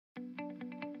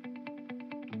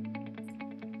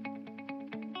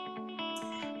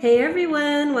Hey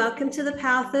everyone, welcome to The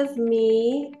Path of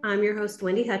Me. I'm your host,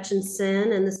 Wendy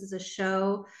Hutchinson, and this is a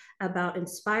show about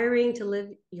inspiring to live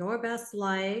your best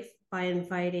life by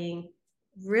inviting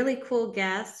really cool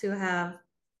guests who have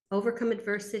overcome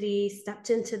adversity,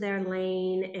 stepped into their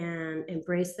lane, and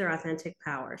embraced their authentic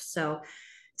power. So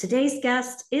today's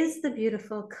guest is the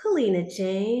beautiful Kalena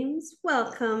James.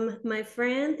 Welcome, my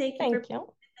friend. Thank you for being Thank you.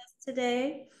 with us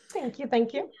today. Thank you.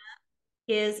 Thank you.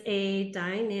 Is a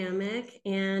dynamic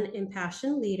and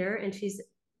impassioned leader, and she's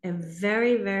a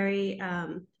very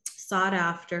sought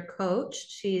after coach.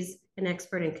 She's an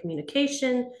expert in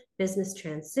communication, business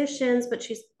transitions, but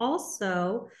she's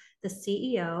also the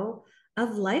CEO of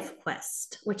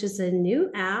LifeQuest, which is a new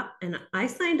app, and I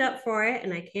signed up for it,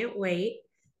 and I can't wait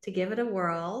to give it a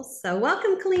whirl. So,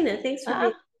 welcome, Kalena. Thanks for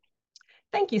being. Ah,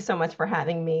 Thank you so much for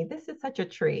having me. This is such a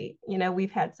treat.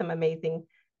 We've had some amazing,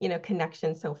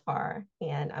 connections so far,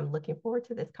 and I'm looking forward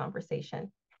to this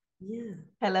conversation. Yeah.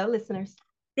 Hello, listeners.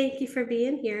 Thank you for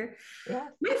being here.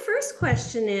 Yes. My first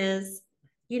question is,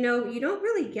 you don't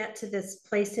really get to this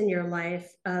place in your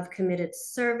life of committed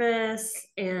service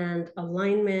and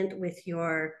alignment with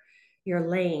your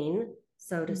lane,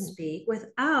 so to Mhm. speak,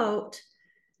 without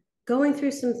going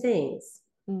through some things,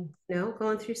 Mm.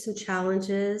 going through some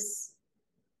challenges.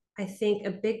 I think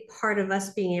a big part of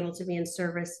us being able to be in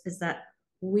service is that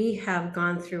we have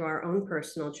gone through our own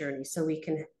personal journey so we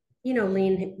can,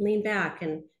 lean back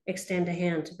and extend a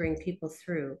hand to bring people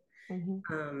through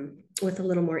Mhm. with a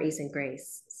little more ease and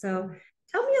grace. So Mm.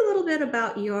 tell me a little bit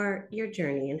about your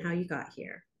journey and how you got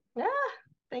here. Ah,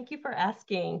 Thank you for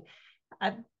asking.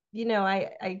 I,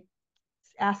 I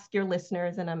ask your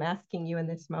listeners, and I'm asking you in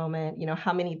this moment,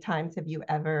 how many times have you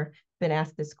ever been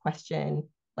asked this question,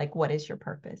 like, what is your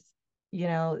purpose?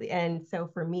 And so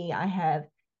for me, I have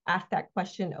asked that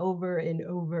question over and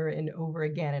over and over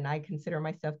again. And I consider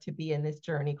myself to be in this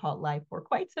journey called life for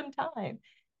quite some time.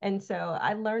 And so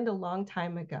I learned a long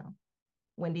time ago,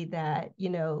 Wendy, that,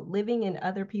 living in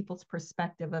other people's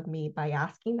perspective of me by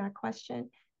asking that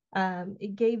question,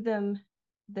 it gave them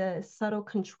the subtle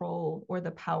control or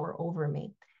the power over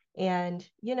me. And,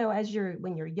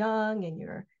 when you're young and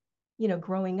you're,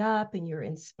 growing up and you're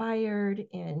inspired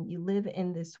and you live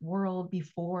in this world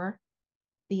before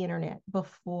the internet,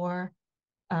 before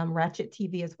ratchet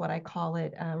TV is what I call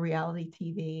it, reality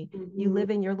TV, you Mm-hmm, live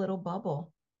in your little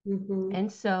bubble, mm-hmm, and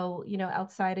so,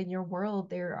 outside in your world,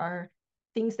 there are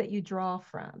things that you draw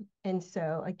from. And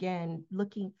so, again,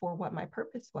 looking for what my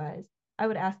purpose was, I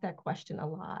would ask that question a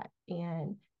lot.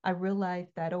 And I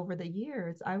realized that over the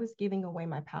years, I was giving away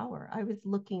my power. I was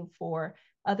looking for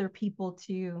other people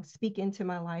to speak into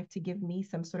my life to give me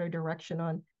some sort of direction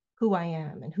on who I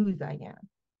am and whose I am.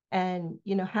 And,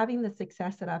 having the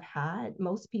success that I've had,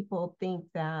 most people think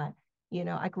that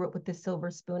I grew up with this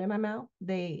silver spoon in my mouth.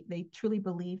 They truly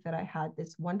believe that I had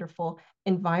this wonderful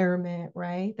environment,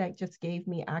 right? That just gave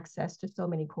me access to so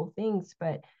many cool things.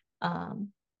 But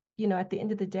um, at the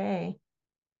end of the day,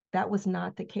 that was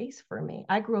not the case for me.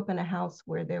 I grew up in a house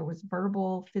where there was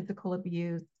verbal, physical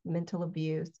abuse, mental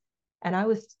abuse, and I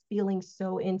was feeling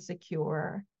so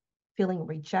insecure, feeling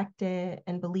rejected,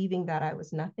 and believing that I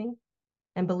was nothing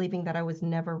and believing that I was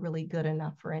never really good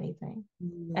enough for anything.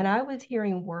 And mm-hmm. I was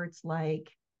hearing words like,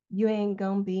 you ain't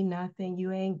gonna be nothing,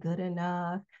 you ain't good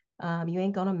enough, you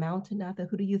ain't gonna amount to nothing.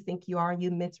 Who do you think you are?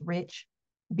 You Miss Rich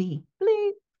B.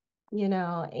 Bleep,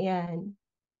 and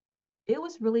it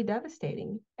was really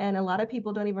devastating. And a lot of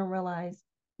people don't even realize,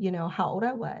 how old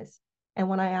I was. And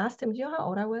when I asked them, do you know how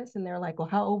old I was? And they're like, well,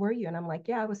 how old were you? And I'm like,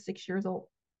 yeah, I was 6 years old.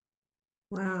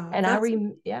 Wow, And that's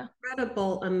an yeah,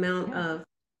 incredible amount yeah, of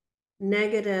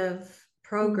negative mm-hmm,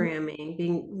 programming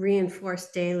being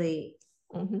reinforced daily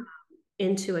mm-hmm,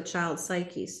 into a child's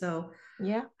psyche. So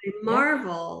yeah, I yeah,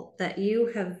 marvel that you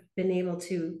have been able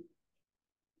to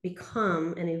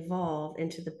become and evolve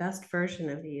into the best version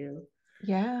of you,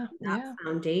 yeah, that yeah,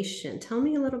 foundation. Tell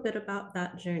me a little bit about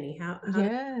that journey. How did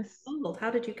yes, you evolve?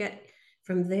 How did you get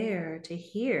from there to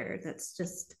here? That's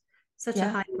just such a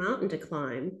yeah. high mountain to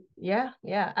climb. Yeah,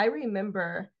 yeah. I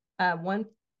remember one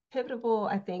pivotal,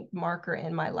 I think, marker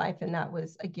in my life, and that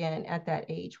was again at that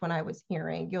age when I was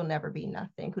hearing, "You'll never be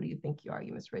nothing. Who do you think you are?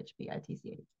 You Miss Rich,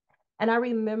 BITCH." And I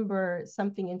remember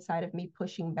something inside of me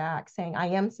pushing back, saying, "I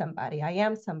am somebody. I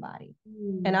am somebody."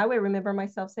 And Mm, I would remember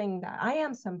myself saying that, "I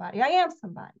am somebody. I am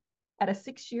somebody." At a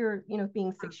 6 year,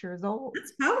 being 6 years old.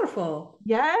 that's powerful.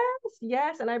 Yes,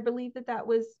 yes. And I believe that that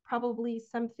was probably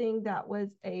something that was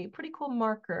a pretty cool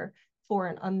marker for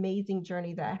an amazing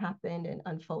journey that happened and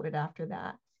unfolded after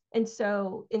that. And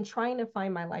so, in trying to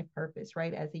find my life purpose,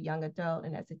 right, as a young adult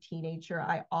and as a teenager,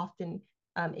 I often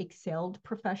excelled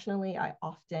professionally. I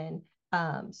often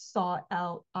sought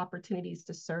out opportunities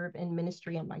to serve in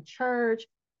ministry in my church.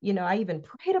 I even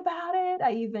prayed about it.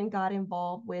 I even got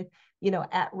involved with,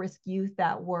 at-risk youth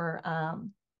that were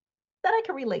that I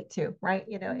could relate to, right?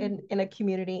 In a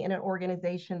community, in an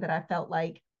organization that I felt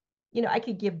like, I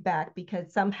could give back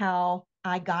because somehow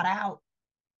I got out.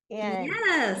 And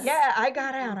Yes. yeah, I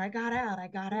got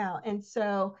out. And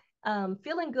so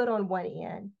feeling good on one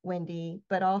end, Wendy,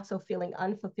 but also feeling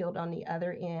unfulfilled on the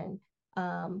other end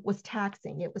was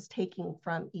taxing. It was taking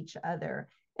from each other.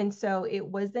 And so it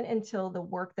wasn't until the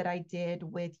work that I did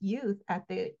with youth at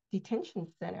the detention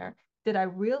center that I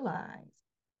realized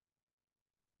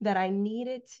that I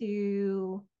needed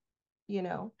to,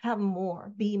 have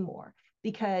more, be more,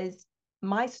 because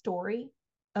my story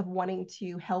of wanting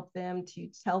to help them, to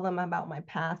tell them about my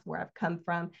past, where I've come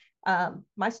from,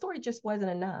 my story just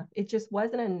wasn't enough. It just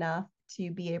wasn't enough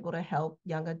to be able to help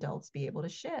young adults be able to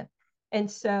shift. And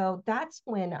so that's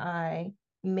when I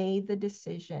made the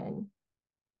decision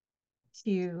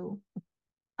to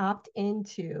opt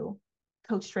into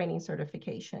coach training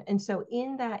certification. And so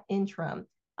in that interim,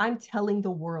 I'm telling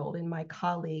the world and my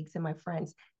colleagues and my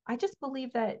friends, I just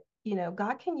believe that,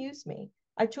 God can use me.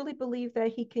 I truly believe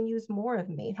that he can use more of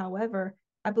me. However,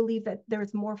 I believe that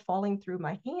there's more falling through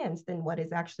my hands than what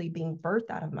is actually being birthed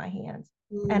out of my hands.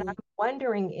 And Mm. I'm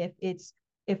wondering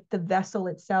if the vessel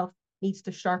itself needs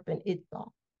to sharpen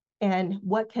itself. And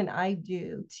what can I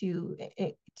do to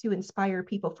inspire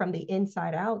people from the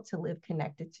inside out to live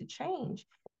connected to change?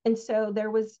 And so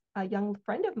there was a young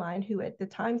friend of mine who at the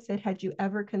time said, "Had you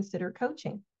ever considered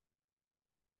coaching?"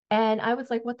 And I was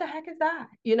like, "What the heck is that?"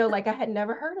 Like I had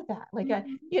never heard of that. Like,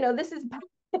 this is back,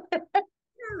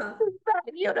 Yeah.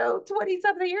 20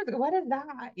 something years ago. What is that?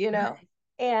 Right.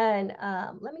 And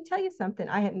let me tell you something.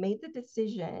 I had made the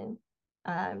decision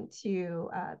to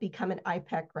become an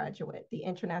IPEC graduate, the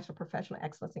International Professional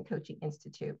Excellence in Coaching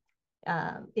Institute.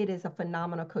 It is a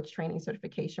phenomenal coach training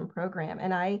certification program.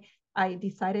 And I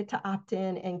decided to opt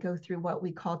in and go through what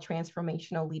we call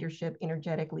transformational leadership,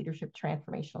 energetic leadership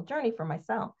transformational journey for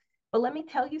myself. But let me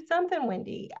tell you something,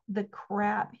 Wendy, the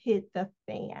crap hit the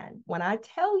fan. When I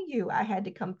tell you I had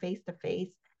to come face to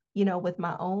face, with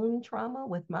my own trauma,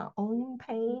 with my own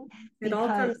pain, It all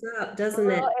because comes up, doesn't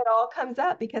girl, it? it all comes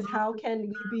up because It all how comes can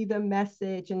we be the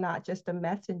message and not just a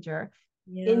messenger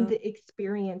in Yeah. the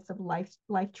experience of life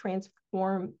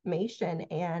transformation?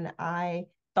 And I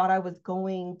thought I was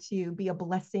going to be a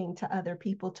blessing to other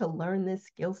people to learn this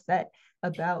skill set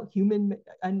about human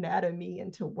anatomy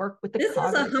and to work with the This is a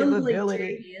cognitive humbling ability.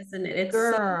 journey, isn't it? It's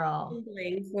so Girl,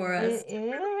 humbling for us it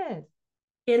is.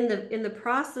 in the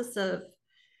process of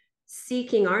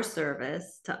seeking our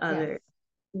service to Yes, others,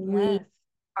 we yes,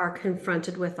 are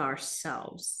confronted with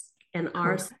ourselves and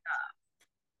our correct.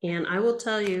 and I will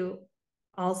tell you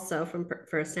also from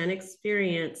firsthand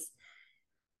experience,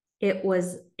 it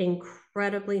was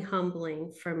incredibly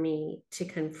humbling for me to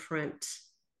confront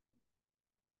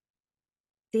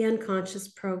the unconscious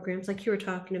programs like you were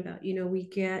talking about. We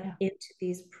get Yeah, into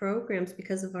these programs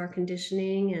because of our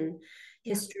conditioning and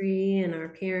yeah, history and our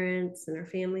parents and our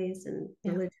families and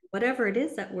yeah, religion, whatever it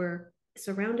is that we're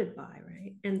surrounded by,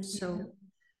 right? And yeah. so,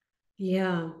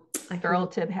 yeah, I can Girl,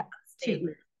 relate to that to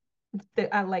statement.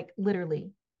 I like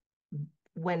literally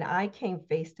when I came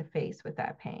face to face with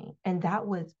that pain. And that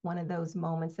was one of those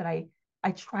moments that I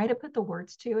try to put the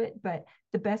words to it, but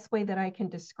the best way that I can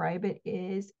describe it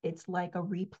is it's like a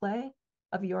replay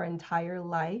of your entire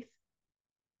life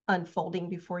unfolding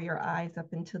before your eyes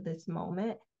up until this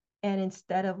moment. And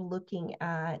instead of looking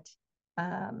at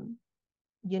um,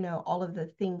 all of the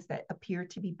things that appear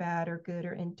to be bad or good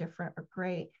or indifferent or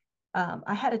great.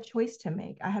 I had a choice to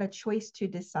make. I had a choice to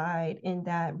decide in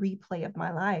that replay of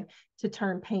my life to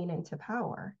turn pain into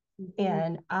power. Mm-hmm.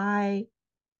 And I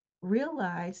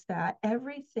realized that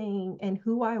everything and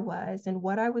who I was and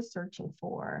what I was searching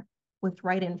for was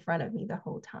right in front of me the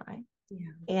whole time. Yeah.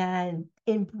 And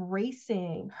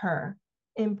embracing her,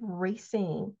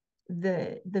 embracing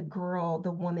the girl,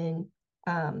 the woman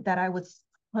that I was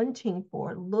hunting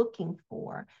for, looking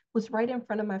for, was right in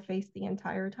front of my face the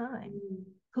entire time. Mm-hmm.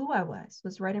 Who I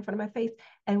was right in front of my face.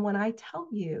 And when I tell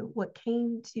you what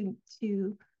came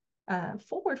to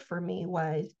forward for me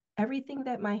was everything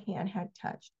that my hand had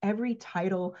touched, every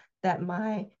title that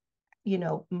my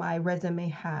resume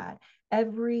had,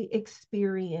 every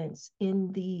experience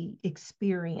in the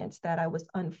experience that I was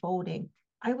unfolding,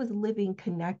 I was living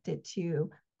connected to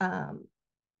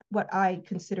what I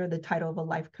consider the title of a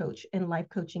life coach. And life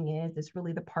coaching is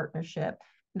really the partnership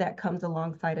that comes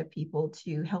alongside of people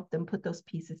to help them put those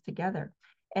pieces together.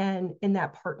 And in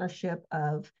that partnership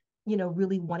of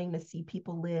really wanting to see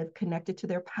people live connected to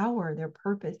their power, their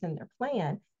purpose, and their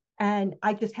plan. And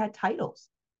I just had titles,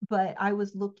 but I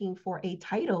was looking for a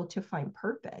title to find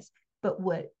purpose. But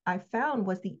what I found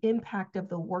was the impact of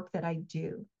the work that I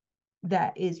do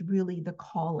that is really the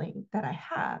calling that I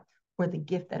have or the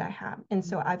gift that I have. And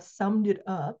so I've summed it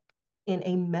up in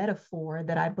a metaphor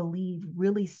that I believe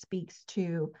really speaks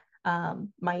to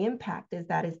my impact is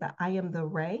that I am the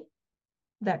ray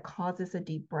that causes a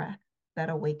deep breath that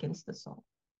awakens the soul.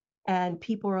 And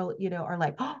people are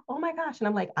like, oh my gosh. And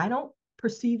I'm like, I don't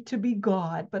perceive to be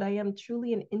God, but I am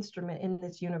truly an instrument in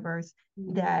this universe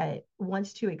that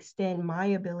wants to extend my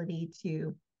ability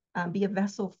to be a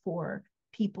vessel for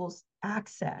people's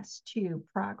access to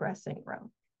progress and growth.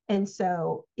 And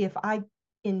so if I,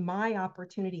 in my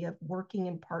opportunity of working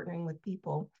and partnering with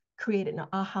people, created an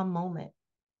aha moment,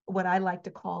 what I like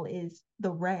to call is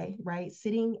the ray, right?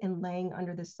 Sitting and laying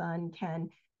under the sun can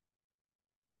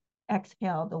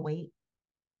exhale the weight,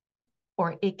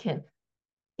 or it can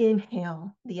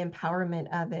inhale the empowerment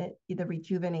of it, the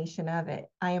rejuvenation of it.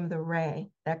 I am the ray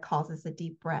that causes a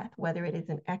deep breath, whether it is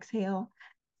an exhale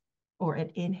or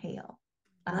an inhale,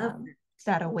 Love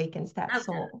that awakens that that.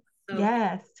 soul. So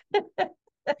Yes.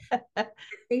 I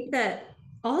think that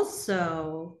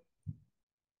also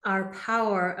our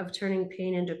power of turning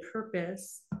pain into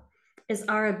purpose is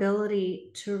our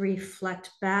ability to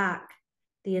reflect back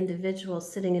the individual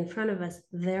sitting in front of us,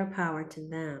 their power to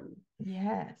them.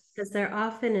 Yes. Because they're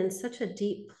often in such a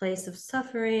deep place of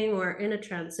suffering or in a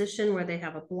transition where they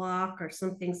have a block or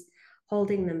something's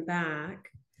holding them back.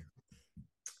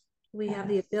 We have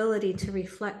the Yes. ability to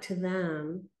reflect to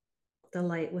them the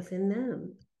light within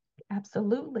them.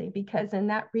 Absolutely. Because in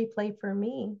that replay for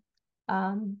me,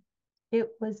 um, it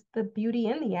was the beauty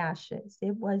in the ashes.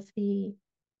 It was the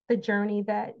journey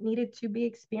that needed to be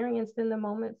experienced in the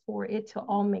moment for it to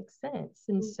all make sense.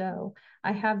 And so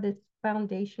I have this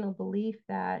foundational belief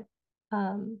that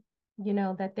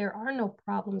that there are no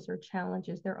problems or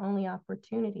challenges, there are only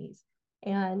opportunities.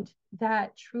 And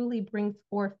that truly brings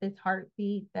forth this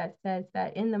heartbeat that says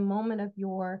that in the moment of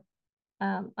your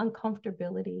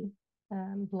uncomfortability,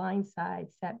 blindside,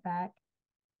 setback,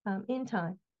 in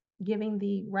time, giving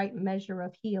the right measure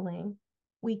of healing,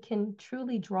 we can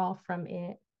truly draw from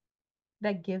it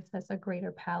that gives us a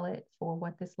greater palette for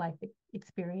what this life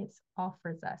experience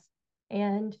offers us.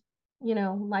 And,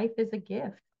 life is a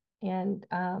gift. And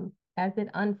as it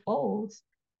unfolds,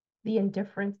 the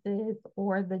indifferences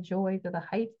or the joys or the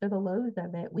heights or the lows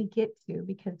of it, we get to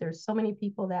because there's so many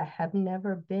people that have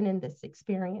never been in this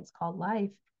experience called life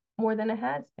more than it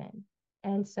has been.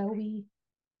 And so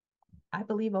I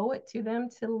believe, owe it to them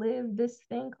to live this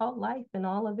thing called life in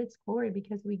all of its glory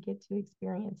because we get to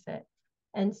experience it.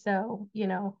 And so,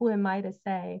 who am I to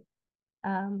say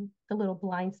the little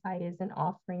blind side isn't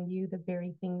offering you the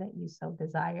very thing that you so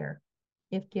desire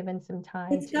if given some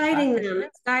time It's to guiding process them. through?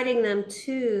 It's guiding them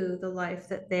to the life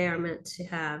that they are meant to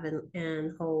have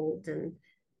and hold and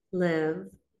live.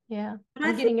 Yeah, But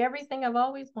I'm getting everything I've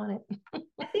always wanted.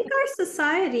 I think our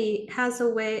society has a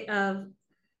way of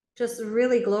just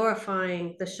really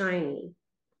glorifying the shiny,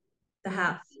 the Yes.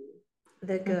 happy,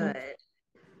 the Mm-hmm. good.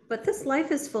 But this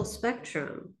life is full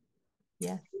spectrum.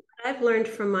 Yes. What I've learned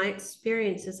from my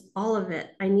experiences, all of it.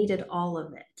 I needed all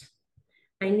of it.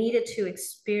 I needed to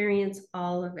experience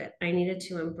all of it. I needed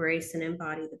to embrace and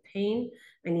embody the pain.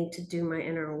 I need to do my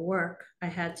inner work. I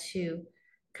had to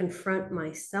confront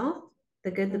myself,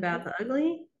 the good, the Mm-hmm. bad, the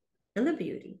ugly, and the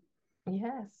beauty.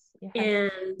 Yes. Yes.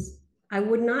 And I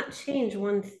would not change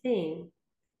one thing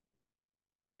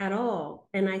at all.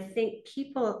 And I think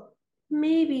people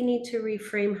maybe need to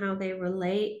reframe how they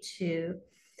relate to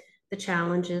the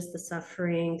challenges, the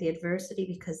suffering, the adversity,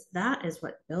 because that is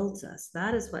what builds us.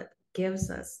 That is what gives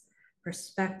us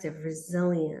perspective,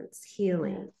 resilience, Yes.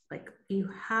 healing. Like you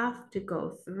have to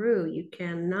go through. You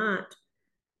cannot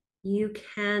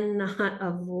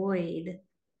avoid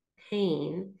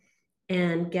pain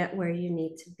and get where you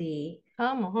need to be.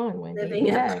 Come on, Wendy. Living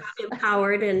an Yes.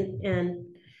 empowered and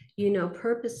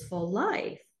purposeful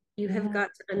life. You have Yeah. got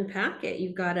to unpack it.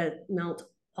 You've got to melt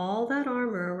all that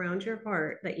armor around your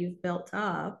heart that you've built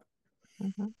up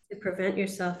Mm-hmm. to prevent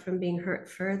yourself from being hurt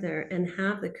further and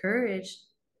have the courage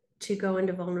to go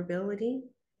into vulnerability.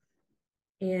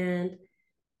 And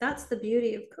that's the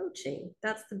beauty of coaching.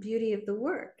 That's the beauty of the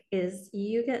work is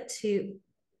you get to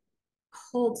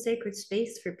hold sacred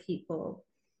space for people.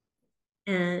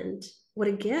 And what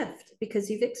a gift because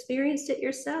you've experienced it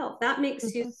yourself. That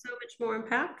makes you Mm-hmm. so much more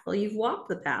impactful. You've walked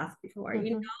the path before.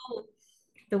 You Mm-hmm. know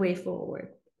the way forward.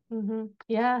 Mm-hmm.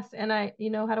 Yes. And I,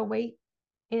 how to wait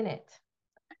in it.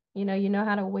 You know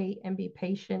how to wait and be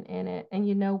patient in it, and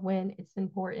you know when it's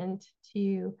important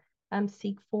to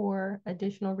seek for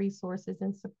additional resources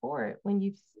and support when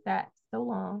you've sat so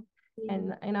long. Yeah.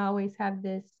 And I always have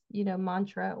this,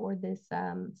 mantra or this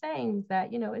saying that,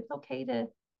 it's okay to,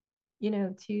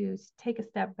 to take a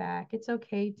step back. It's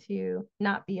okay to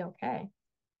not be okay.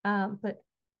 But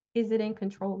is it in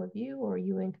control of you, or are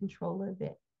you in control of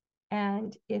it?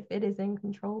 And if it is in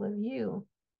control of you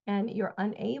and you're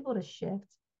unable to shift,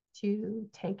 to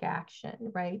take action,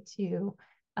 right? To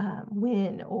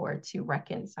win, or to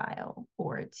reconcile,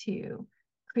 or to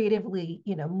creatively,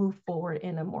 move forward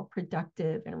in a more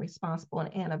productive and responsible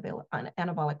and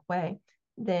anabolic way,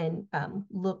 then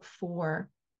look for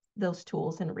those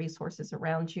tools and resources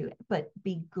around you, but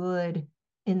be good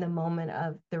in the moment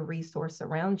of the resource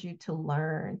around you to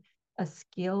learn a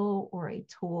skill or a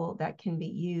tool that can be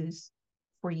used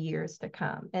for years to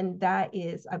come. And that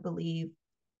is, I believe,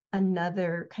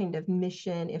 another kind of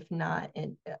mission, if not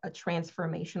a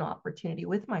transformational opportunity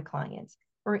with my clients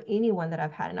or anyone that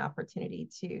I've had an opportunity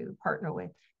to partner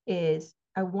with, is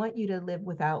I want you to live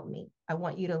without me. I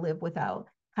want you to live without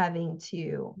having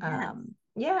to,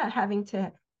 Yes. having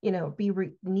to, be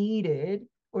needed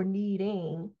or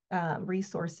needing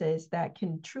resources that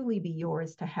can truly be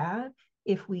yours to have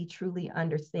if we truly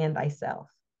understand thyself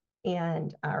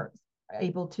and are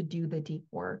able to do the deep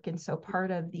work. And so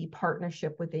part of the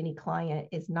partnership with any client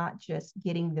is not just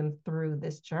getting them through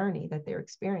this journey that they're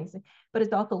experiencing, but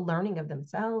it's also learning of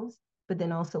themselves, but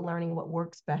then also learning what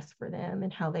works best for them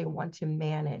and how they want to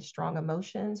manage strong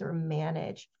emotions, or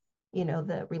manage,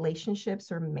 the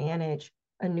relationships, or manage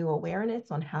a new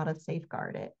awareness on how to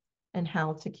safeguard it and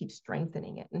how to keep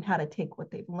strengthening it, and how to take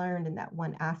what they've learned in that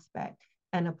one aspect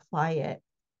and apply it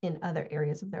in other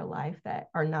areas of their life that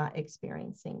are not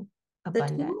experiencing The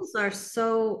abundance. tools are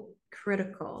so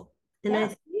critical. And I Yeah.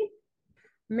 think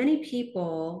many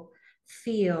people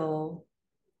feel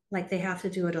like they have to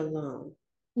do it alone.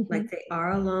 Mm-hmm. Like they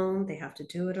are alone, they have to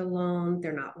do it alone.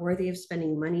 They're not worthy of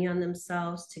spending money on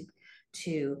themselves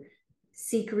to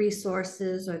seek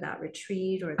resources or that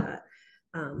retreat or the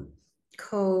um,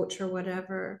 coach or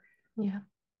whatever. Yeah.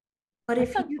 But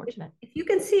That's if you unfortunate. if you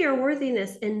can see your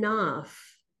worthiness enough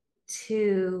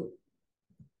to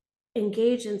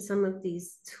engage in some of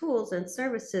these tools and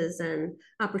services and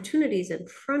opportunities in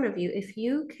front of you, if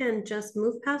you can just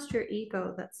move past your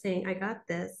ego that's saying, I got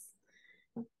this,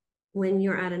 when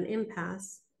you're at an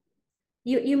impasse,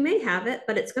 you may have it,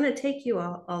 but it's going to take you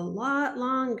a lot longer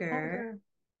Longer.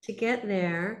 to get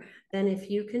there than if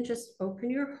you can just open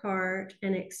your heart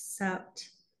and accept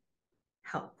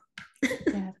help.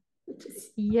 Yes.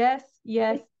 Just, Yes.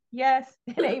 Yes. Yes.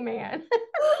 And amen.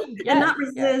 and Yes. not Yes.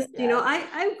 resist. Yes.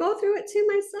 I go through it too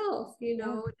myself, Yes.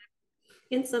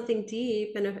 in something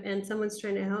deep, and someone's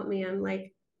trying to help me, I'm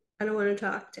like, I don't want to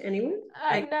talk to anyone.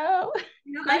 I I know. I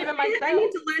Not even can't, I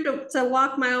need myself. to learn to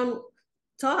walk my own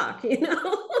talk. So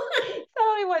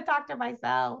I only want to talk to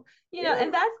myself, Yeah.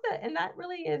 and that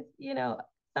really is,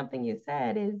 something you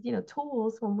said is,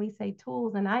 tools. When we say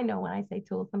tools, and I know when I say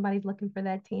tools, somebody's looking for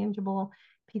that tangible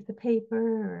piece of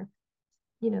paper,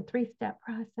 or, three-step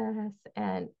process.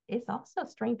 And it's also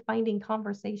strength finding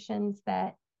conversations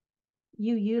that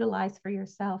you utilize for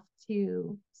yourself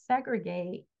to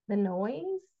segregate the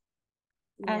noise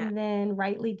Yeah. and then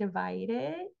rightly divide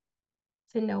it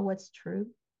to know what's true,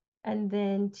 and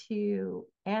then to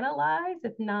analyze,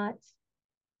 if not,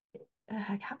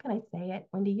 how can I say it?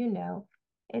 When do you know?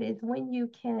 It is when you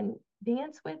can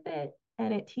dance with it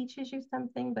and it teaches you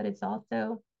something, but it's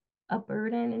also a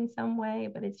burden in some way,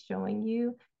 but it's showing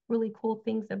you really cool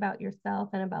things about yourself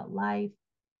and about life.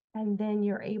 And then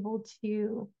you're able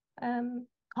to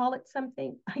call it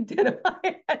something, identify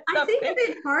it as I think a something.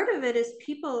 big part of it is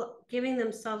people giving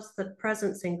themselves the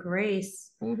presence and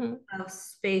grace Mm-hmm. of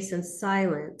space and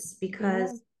silence, Yeah.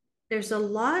 because there's a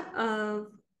lot of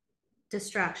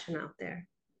distraction out there.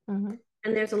 Mm-hmm.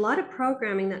 And there's a lot of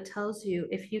programming that tells you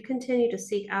if you continue to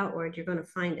seek outward, you're going to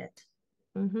find it.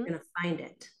 Mm-hmm. You're going to find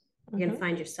it. You're going to Mm-hmm.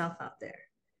 find yourself out there.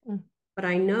 Mm-hmm. But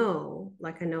I know,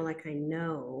 like I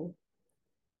know,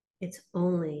 it's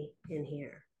only in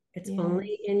here. It's Yes.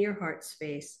 only in your heart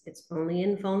space. It's only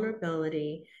in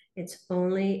vulnerability. It's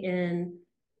only in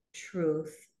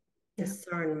truth, Yeah.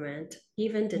 discernment,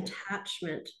 even Yeah.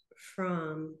 detachment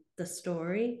from the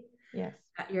story, Yes.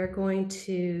 that you're going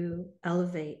to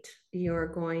elevate. You're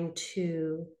going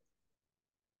to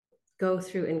go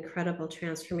through incredible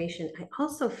transformation. I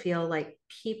also feel like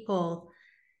people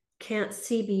can't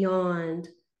see beyond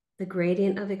the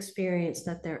gradient of experience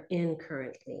that they're in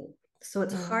currently. So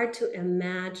it's Mm. hard to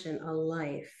imagine a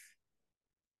life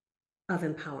of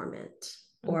empowerment.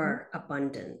 Mm-hmm. or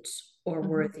abundance or Mm-hmm.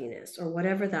 worthiness or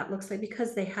whatever that looks like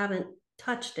because they haven't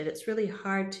touched it. It's really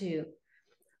hard to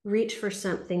reach for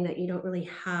something that you don't really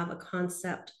have a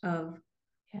concept of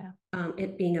Yeah.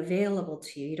 it being available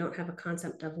to you. You don't have a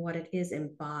concept of what it is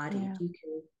embodied. Yeah. You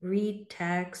can read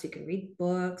texts, you can read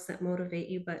books that motivate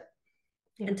you, but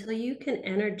Yeah. until you can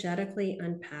energetically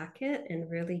unpack it and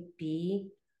really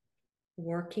be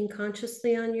working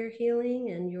consciously on your healing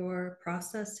and your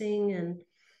processing and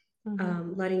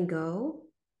Mm-hmm. letting go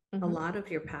a Mm-hmm. lot of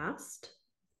your past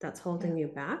that's Yeah. holding you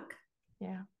back,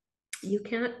 Yeah. you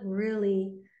can't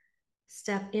really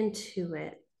step into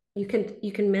it. You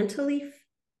can mentally,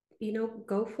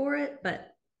 go for it,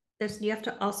 but you have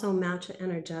to also match it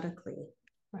energetically.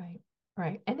 Right.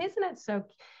 Right. And isn't it so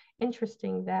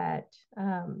interesting that,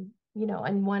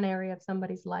 in one area of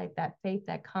somebody's life, that faith,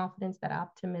 that confidence, that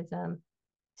optimism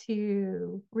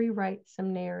to rewrite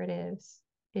some narratives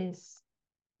is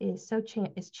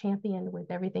is championed with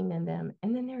everything in them.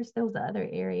 And then there's those other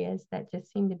areas that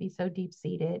just seem to be so deep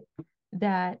seated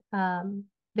that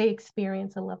they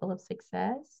experience a level of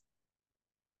success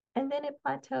and then it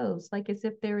plateaus, like as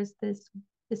if there is this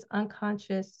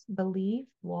unconscious belief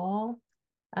wall,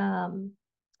 um,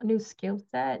 new skill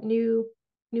set, new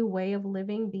way of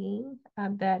living being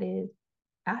that is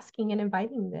asking and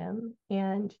inviting them.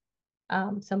 And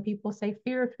some people say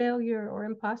fear of failure or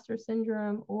imposter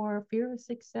syndrome or fear of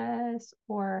success,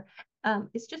 or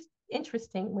it's just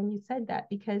interesting when you said that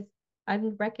because I've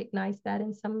recognized that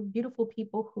in some beautiful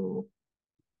people who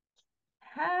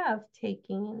have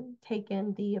taken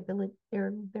the ability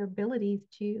their abilities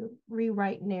to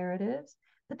rewrite narratives,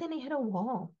 but then they hit a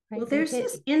wall, Well, right? They there's hit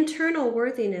this internal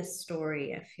worthiness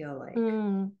story, I feel like.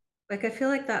 mm, Like I feel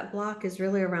like that block is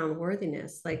really around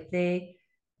worthiness. Like they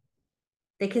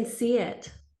can see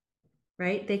it,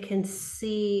 right? They can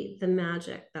see the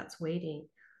magic that's waiting.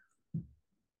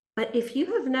 But if you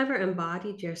have never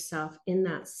embodied yourself in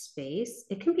that space,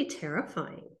 it can be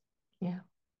terrifying. yeah,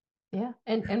 yeah.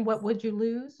 And what would you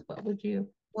lose? Well, What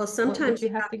would sometimes you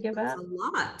you have have to to give lose up? a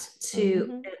lot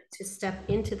Mm-hmm. to step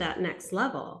into that next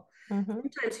level. Mm-hmm.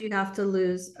 Sometimes you have to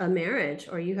lose a marriage,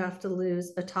 or you have to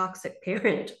lose a toxic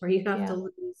parent, or you have to Yeah,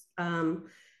 lose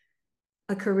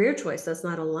a career choice that's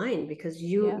not aligned because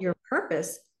yeah, your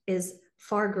purpose is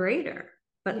far greater.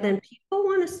 But yeah, then people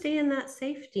want to stay in that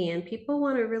safety and people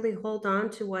want to really hold on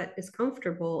to what is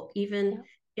comfortable, even yeah.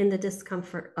 in the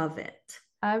discomfort of it.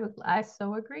 I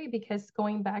so agree because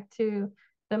going back to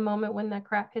the moment when that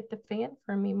crap hit the fan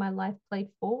for me, my life played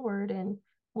forward, and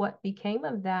what became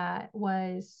of that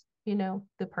was,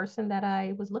 the person that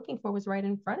I was looking for was right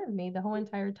in front of me the whole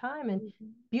entire time, and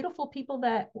Mhm. beautiful people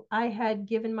that I had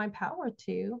given my power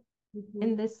to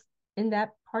in Mhm. this in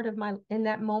that part of my in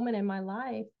that moment in my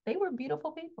life, they were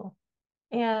beautiful people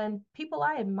and people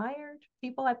I admired,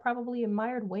 people I probably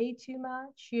admired way too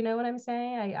much. You know what I'm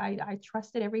saying? I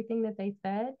trusted everything that they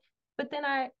said, but then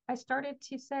I started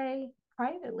to say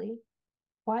privately,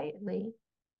 quietly,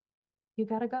 you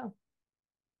got to go.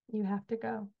 You have to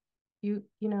go. You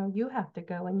have to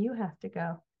go, and you have to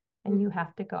go, and you Mhm.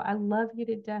 have to go. I love you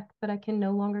to death, but I can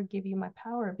no longer give you my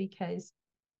power because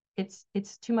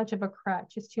it's too much of a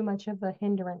crutch. It's too much of a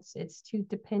hindrance. It's too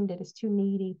dependent. It's too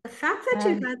needy. The fact that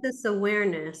you've And had this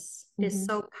awareness is mhm,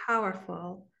 so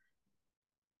powerful.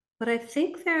 But I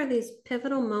think there are these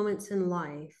pivotal moments in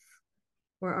life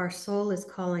where our soul is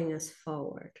calling us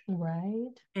forward.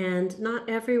 right, And not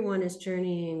everyone is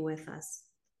journeying with us.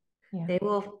 yeah.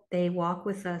 They walk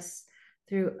with us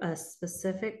through a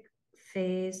specific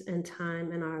phase and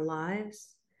time in our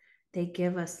lives. They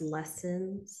give us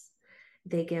lessons.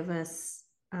 They give us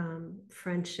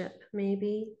friendship,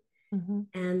 maybe. Mm-hmm.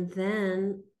 And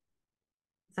then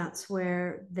that's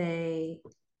where it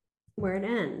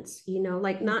ends.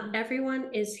 Like not Mm-hmm.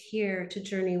 everyone is here to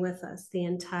journey with us the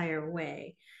entire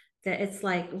way. That it's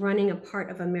like running a part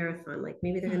of a marathon. Like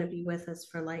maybe they're going to be with us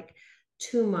for like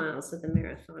 2 miles of the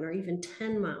marathon or even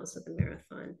 10 miles of the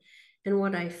marathon. And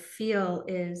what I feel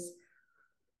is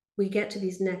we get to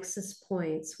these nexus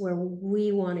points where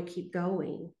we want to keep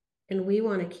going and we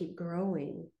want to keep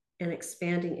growing and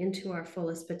expanding into our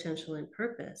fullest potential and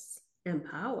purpose and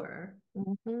power.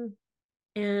 Mm-hmm.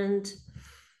 And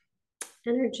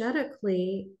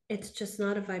energetically, it's just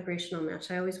not a vibrational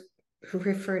match. I always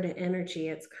refer to energy.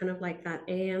 It's kind of like that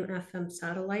AM, FM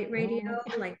satellite radio.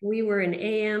 Oh, Like we were in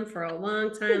AM for a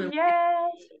long time,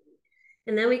 yes.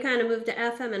 and then we kind of moved to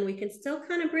FM, and we can still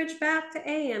kind of bridge back to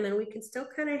AM, and we can still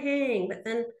kind of hang. But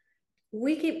then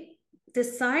we keep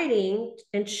deciding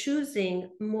and choosing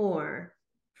more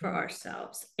for Yeah.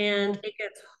 ourselves, Yeah. and it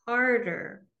gets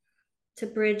harder to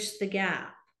bridge the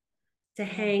gap, to Yeah.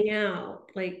 hang out,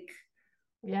 like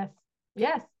Yes.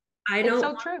 Yes. I It's don't so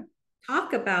want true. to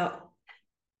talk about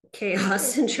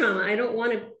chaos and trauma. I don't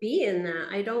want to be in that.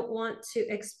 I don't want to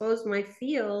expose my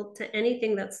field to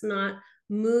anything that's not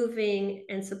moving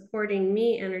and supporting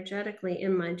me energetically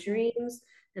in my Yeah. dreams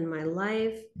and my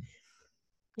life.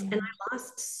 And Yeah. I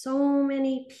lost so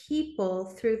many people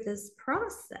through this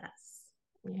process.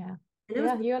 Yeah. And it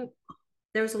was Yeah. You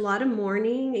there was a lot of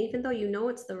mourning, even though you know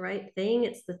it's the right thing,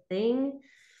 it's the thing.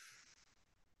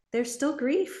 There's still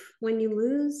grief when you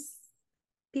lose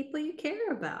people you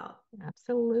care about.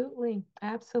 absolutely.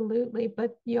 Absolutely.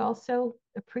 But you also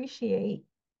appreciate,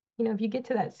 if you get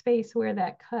to that space where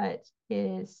that cut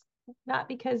is not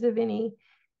because of any,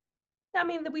 I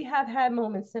mean, that we have had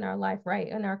moments in our life, right?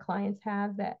 And our clients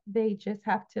have that they just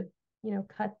have to,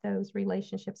 cut those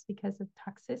relationships because of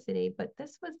toxicity. But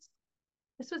this was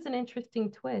an interesting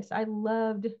twist. I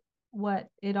loved what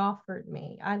it offered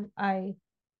me. I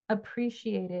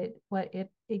appreciated what it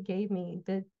gave me,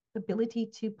 the ability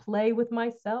to play with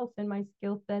myself and my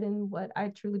skill set and what I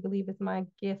truly believe is my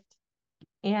gift.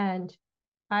 And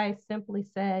I simply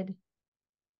said,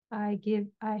 I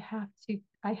have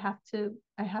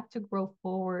to grow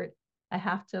forward. I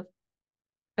have to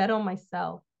bet on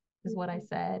myself, is what I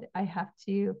said. I have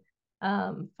to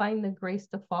find the grace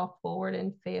to fall forward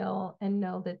and fail and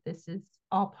know that this is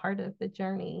all part of the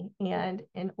journey. And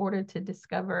in order to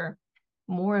discover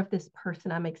more of this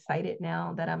person, I'm excited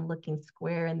now that I'm looking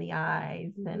square in the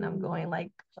eyes and I'm going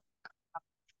like,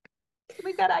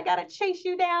 I gotta chase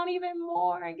you down even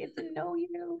more and get to know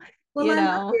you. Well, I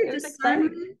love your It was exciting.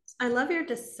 discernment. I love your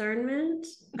discernment.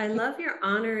 I love your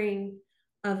honoring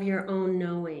of your own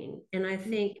knowing. And I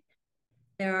think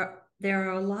there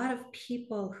are a lot of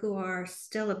people who are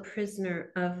still a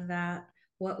prisoner of that.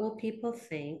 What will people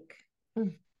think? Mm-hmm.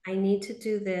 I need to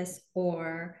do this,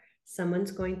 or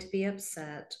someone's going to be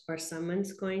upset, or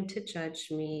someone's going to judge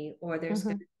me, or there's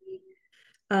going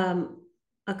Mm-hmm. to be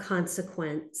a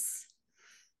consequence.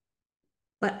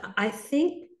 But I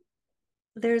think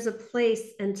there's a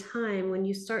place and time when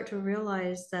you start to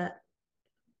realize that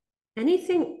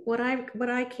anything what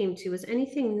I came to is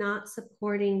anything not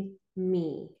supporting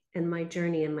me and my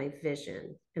journey and my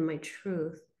vision and my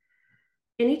truth.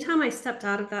 Anytime I stepped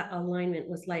out of that alignment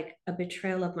was like a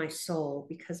betrayal of my soul,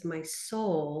 because my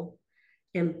soul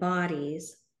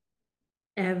embodies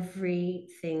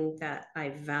everything that I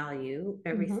value, Mm-hmm.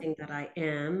 everything that I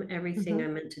am, everything Mm-hmm.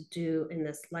 I'm meant to do in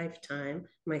this lifetime,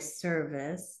 my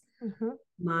service, Mm-hmm.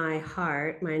 my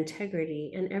heart, my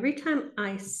integrity. And every time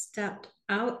I stepped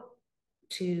out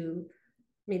to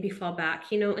maybe fall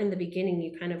back, in the beginning,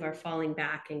 you kind of are falling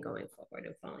back and going forward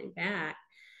and falling back.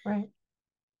 Right.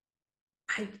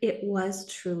 It was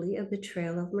truly a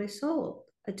betrayal of my soul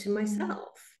to Mm-hmm. myself.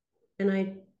 And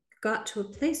I got to a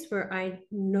place where I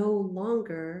no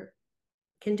longer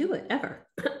can do it ever.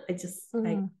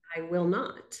 Mm-hmm. I will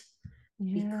not,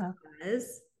 Yeah.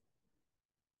 because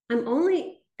I'm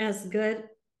only as good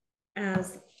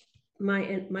as my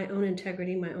own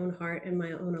integrity, my own heart, and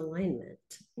my own alignment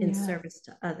in Yeah. service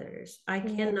to others. I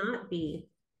Yeah. cannot be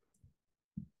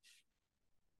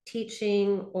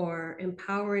teaching or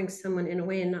empowering someone in a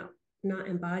way and not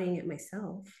embodying it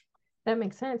myself. That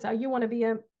makes sense. You want to be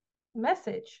a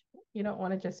message. You don't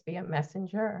want to just be a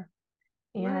messenger.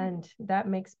 Right. And that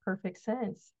makes perfect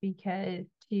sense because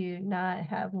to not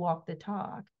have walked the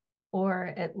talk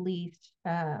or at least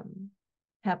have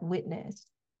witnessed,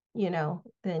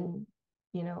 then,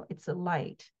 it's a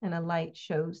light and a light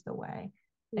shows the way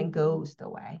and Mm-hmm. goes the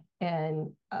way.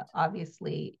 And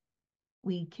obviously,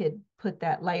 we could put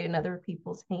that light in other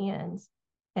people's hands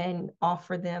and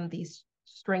offer them these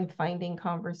strength finding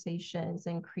conversations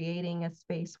and creating a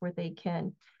space where they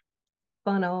can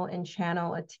funnel and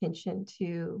channel attention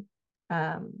to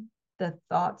um, the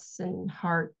thoughts and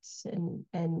hearts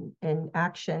and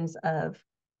actions of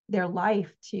their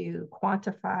life to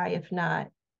quantify, if not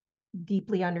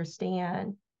deeply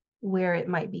understand where it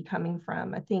might be coming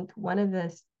from. I think one of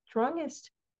the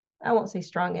strongest, I won't say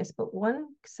strongest, but one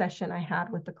session I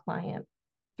had with a client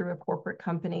through a corporate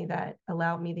company that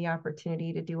allowed me the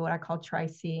opportunity to do what I call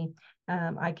tri-C.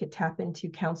 I could tap into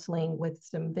counseling with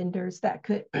some vendors that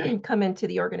could come into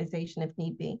the organization if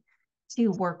need be to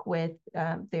work with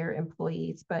their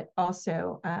employees, but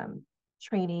also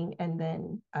training and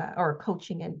then or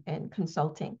coaching and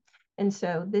consulting. And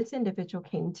so this individual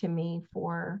came to me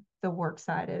for the work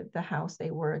side of the house.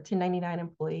 They were a 1099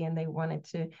 employee and they wanted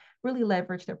to really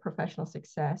leverage their professional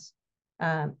success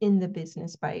in the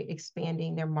business by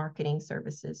expanding their marketing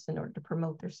services in order to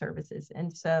promote their services.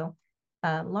 And so,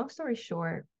 long story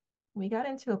short, we got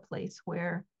into a place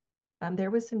where there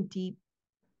was some deep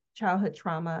childhood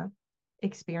trauma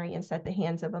experienced at the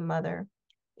hands of a mother.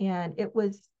 And it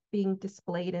was being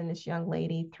displayed in this young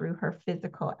lady through her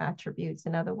physical attributes.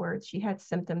 In other words, she had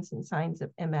symptoms and signs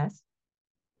of MS.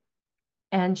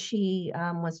 And she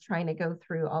was trying to go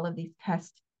through all of these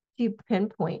tests to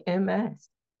pinpoint MS,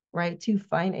 right? To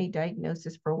find a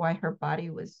diagnosis for why her body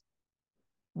was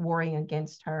warring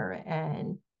against her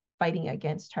and fighting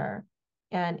against her.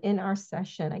 And in our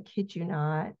session, I kid you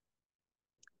not,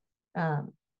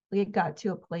 we got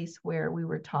to a place where we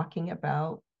were talking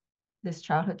about this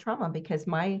childhood trauma because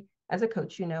as a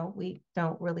coach, we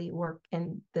don't really work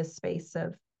in this space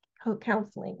of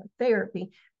counseling or therapy,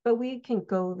 but we can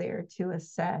go there to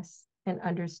assess and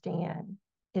understand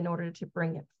in order to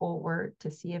bring it forward to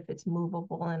see if it's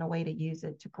movable and a way to use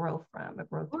it to grow from or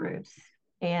grow through.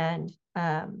 And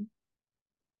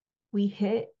we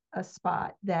hit a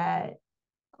spot that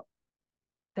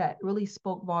really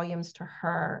spoke volumes to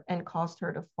her and caused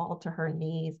her to fall to her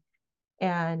knees.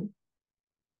 And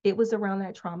it was around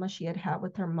that trauma she had had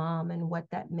with her mom and what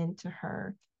that meant to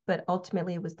her. But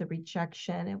ultimately, it was the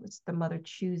rejection. It was the mother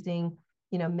choosing,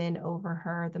 men over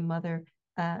her, the mother,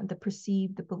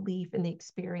 the belief and the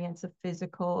experience of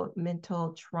physical,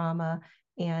 mental trauma,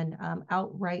 and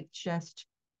outright just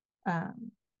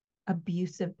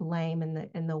abusive blame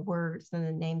and the words and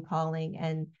the name calling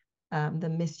and the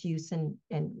misuse and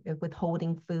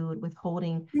withholding food,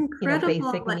 withholding, Incredible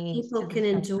basic what needs people to can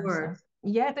this young endure. person.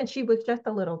 Yes, and she was just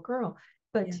a little girl,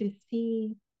 but Yeah. to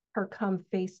see her come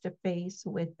face to face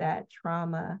with that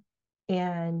trauma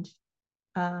and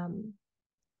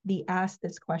the ask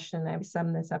this question, I've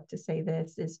summed this up to say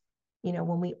this is,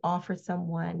 when we offer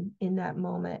someone in that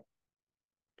moment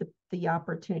the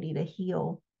opportunity to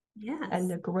heal and Yes.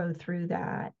 to grow through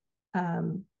that.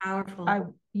 Powerful.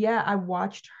 I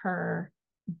watched her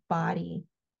body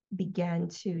begin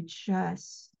to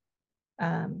just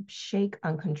shake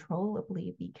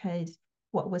uncontrollably because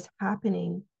what was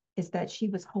happening is that she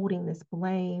was holding this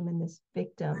blame and this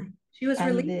victim She was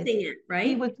and this releasing it, she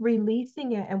right? was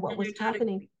releasing it and what was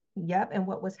happening. Energetically. Yep. And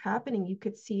what was happening, you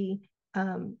could see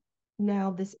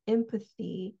now this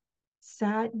empathy,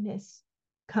 sadness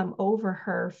come over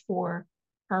her for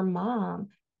her mom.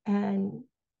 And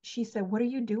she said, "What are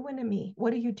you doing to me?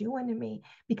 What are you doing to me?"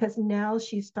 Because now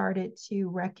she started to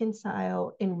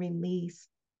reconcile and release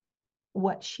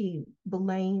what she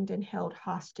blamed and held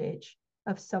hostage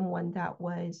of someone that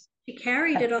was She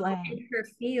carried it at all blame. in her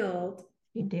field,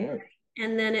 She did.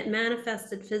 and then it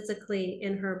manifested physically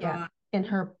in her Yeah. body. In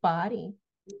her body.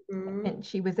 Mhm. And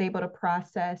she was able to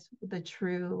process the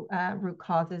true root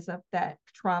causes of that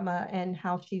trauma and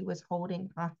how she was holding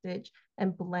hostage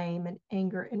and blame and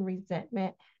anger and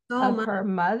resentment So of much. her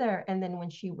mother. And then when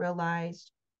she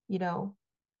realized,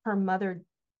 her mother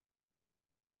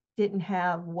didn't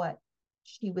have what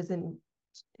she was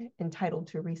entitled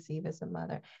to receive as a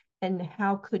mother. And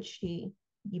how could she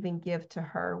even give to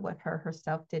her what her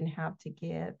herself didn't have to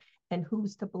give? And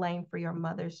who's to blame for your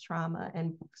mother's trauma?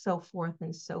 And so forth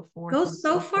and so forth and Goes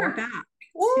so so far forth. back to,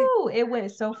 Oh, it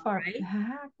went so far right?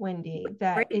 back, Wendy,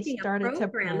 that it Breaking a started to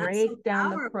program. That's so break down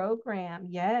the powerful. program.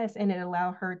 Yes. And it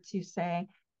allowed her to say,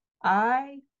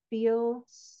 "I feel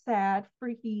sad for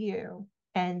you."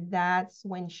 And that's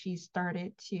when she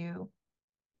started to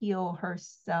heal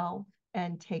herself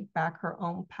and take back her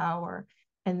own power.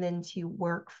 And then to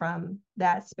work from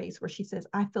that space where she says,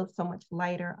 "I feel so much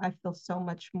lighter. I feel so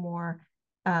much more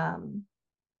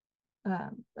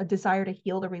a desire to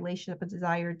heal the relationship, a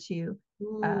desire to,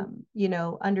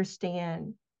 Mm.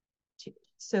 understand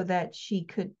so that she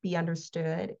could be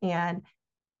understood." And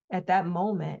at that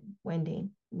moment, Wendy,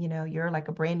 you're like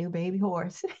a brand new baby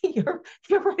horse. you're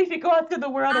ready to go out to the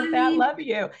world and I say, "I mean, love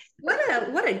you."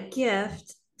 what a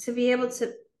gift to be able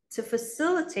to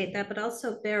facilitate that, but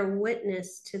also bear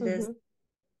witness to this Mm-hmm. Yeah.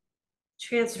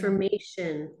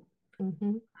 transformation Mm-hmm.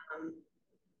 um,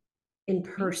 in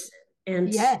Yeah. person,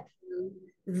 and Yes. to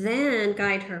then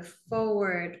guide her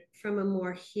forward from a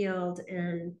more healed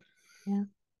and Yeah.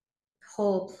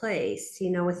 whole place,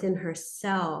 within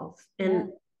herself. Yeah.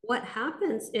 And what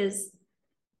happens is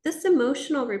this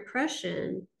emotional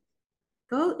repression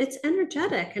it's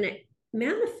energetic and it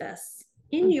manifests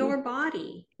in Mm-hmm. your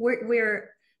body. We're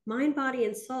mind, body,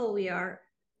 and soul, we are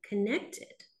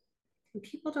connected. And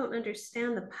people don't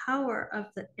understand the power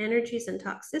of the energies and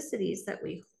toxicities that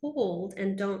we hold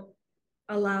and don't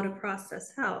allow to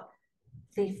process out,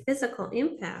 Right. the physical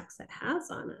impacts it has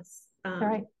on us. All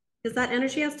right. Because that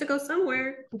energy has to go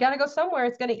somewhere. You got to go somewhere.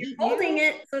 It's going to You're eat holding you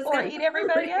it, so it's got or to eat go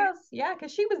everybody somewhere. else. Yeah,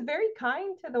 because she was very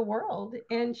kind to the world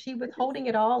and she was holding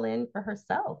it all in for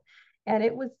herself. and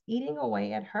it was eating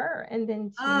away at her. And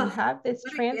then to Oh, have what a gift.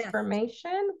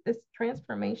 this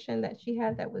transformation that she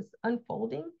had that was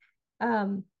unfolding,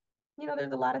 um,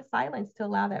 there's a lot of silence to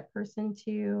allow that person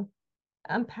to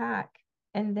unpack,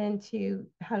 and then to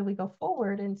how do we go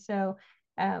forward. And so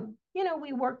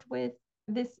we worked with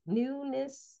this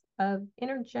newness of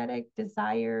energetic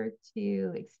desire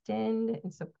to extend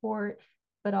and support,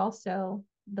 but also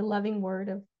the loving word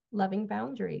of loving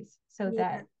boundaries, so Yeah.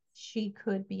 that she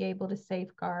could be able to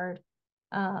safeguard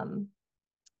um,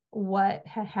 what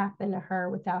had happened to her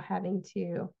without having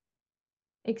to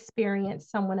experience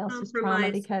someone else's trauma.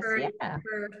 Compromise Because, her, yeah,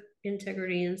 her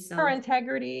integrity and her self.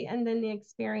 integrity, and then the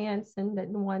experience, and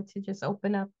didn't want to just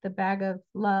open up the bag of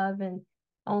love and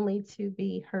only to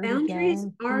be hurt Boundaries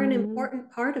again. are an Mm-hmm.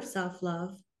 important part of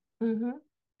self-love Mm-hmm.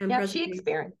 and Yep,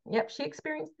 preservation. she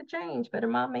experienced the change, but her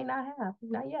mom may not have,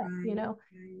 not yet, Right. Right.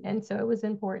 And so it was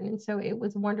important. And so it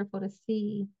was wonderful to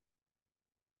see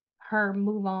her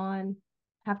move on,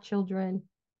 have children,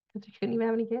 because she couldn't even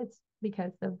have any kids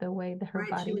because of the way that her Right.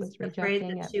 She body was was afraid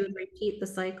rejecting that it. she would repeat the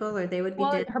cycle or they would be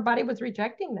Well, dead. her body was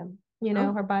rejecting them.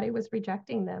 Oh. Her body was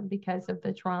rejecting them because of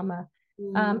the trauma.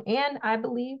 Mm. And I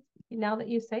believe, now that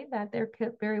you say that, there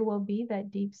could very well be that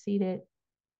deep seated,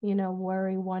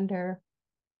 worry, wonder,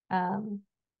 um,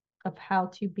 of how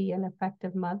to be an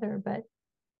effective mother. But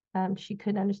she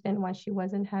couldn't understand why she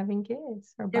wasn't having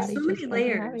kids. Her There's body so many just wasn't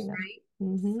having layers, them. right?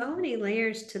 Mm-hmm. So many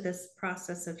layers to this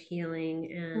process of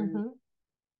healing, and Mm-hmm.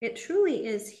 it truly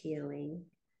is healing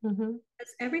Mm-hmm.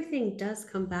 because everything does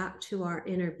come back to our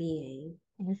inner being,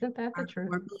 Isn't that the our truth?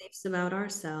 core beliefs about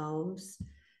ourselves,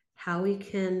 how we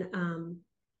can,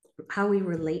 how we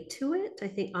relate to it. I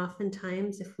think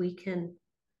oftentimes if we can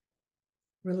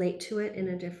relate to it in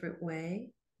a different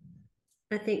way,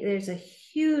 I think there's a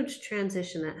huge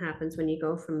transition that happens when you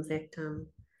go from victim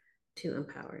to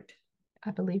empowered.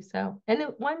 I believe so. And then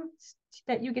one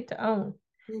that you get to own,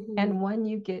 Mm-hmm. and one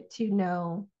you get to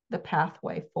know the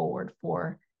pathway forward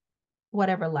for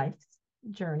whatever life's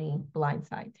journey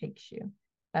blindside takes you.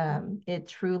 It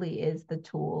truly is the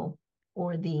tool,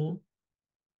 or the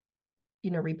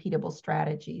repeatable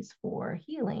strategies for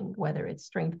healing, whether it's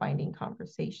strength finding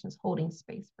conversations, holding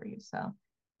space for yourself,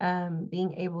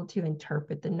 being able to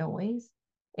interpret the noise,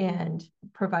 and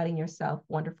providing yourself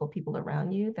wonderful people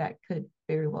around you that could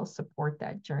very well support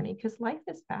that journey, because life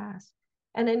is fast.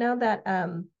 And I know that,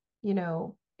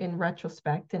 in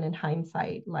retrospect and in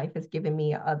hindsight, life has given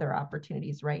me other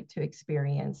opportunities, right, to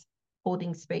experience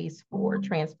holding space for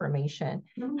transformation.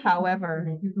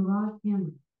 However,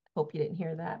 hope you didn't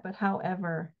hear that. But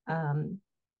however,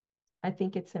 I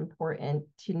think it's important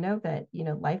to know that,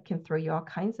 life can throw you all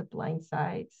kinds of blind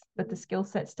sides, but the skill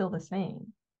set's still the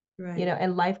same, Right.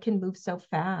 and life can move so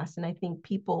fast. And I think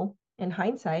people, in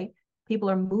hindsight, people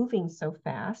are moving so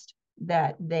fast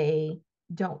that they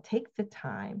don't take the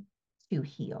time to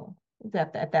heal.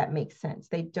 That makes sense.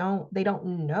 They don't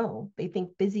know. They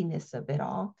think busyness of it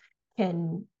all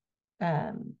can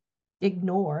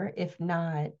ignore, if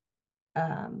not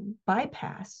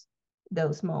bypass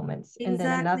those moments, and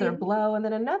then another Exactly. blow, and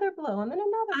then another blow, and then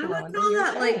another I blow, would and then call you're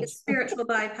that like changed. spiritual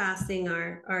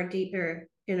bypassing our deeper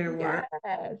inner work.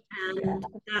 Yes, And yes,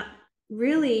 that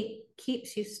really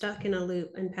keeps you stuck in a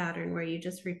loop and pattern where you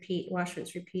just repeat, wash,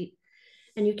 rinse, repeat.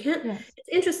 And you can't, yes. it's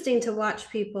interesting to watch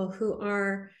people who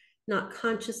are not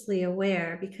consciously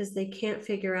aware because they can't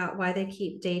figure out why they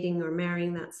keep dating or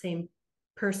marrying that same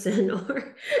person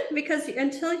or because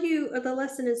until the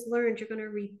lesson is learned, you're going to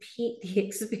repeat the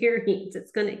experience.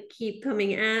 It's going to keep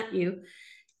coming at you.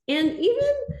 And even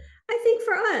I think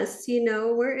for us,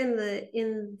 we're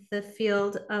in the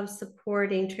field of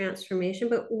supporting transformation,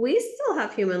 but we still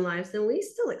have human lives and we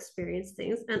still experience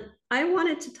things. And I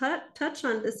wanted to touch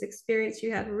on this experience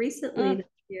you had recently Mm, this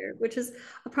year, which is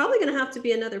probably going to have to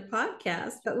be another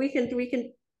podcast, but we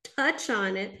can touch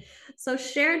on it. So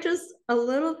share just a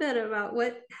little bit about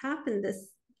what happened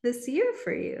this year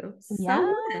for you. yeah,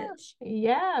 So much.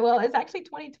 yeah. Well, it's actually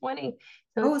 2020.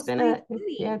 So Oh, it's it's been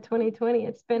yeah, 2020. 2020.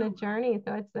 It's been a Oh, journey.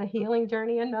 So it's a healing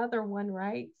journey, another one,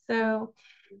 right? So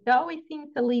it always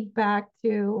seems to lead back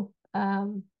to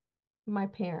my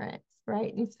parents,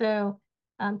 right? And so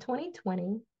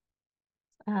 2020,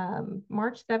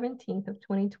 March 17th of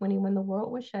 2020, when the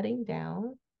world was shutting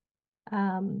down,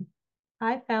 um,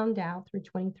 I found out through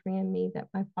 23andMe that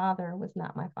my father was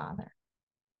not my father.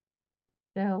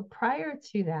 So prior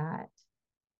to that,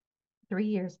 3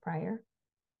 years prior,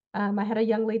 I had a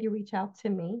young lady reach out to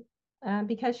me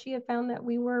because she had found that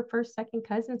we were first, second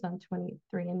cousins on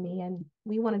 23andMe, and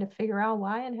we wanted to figure out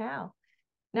why and how.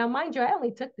 Now, mind you, I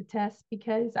only took the test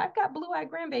because I've got blue-eyed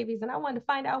grandbabies, and I wanted to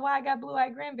find out why I got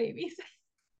blue-eyed grandbabies.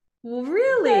 Well,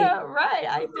 really? So, right,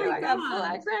 I Oh do. my I got full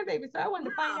gosh. grandbaby. So I wanted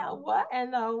to find out Wow. what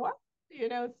and what,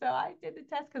 so I did the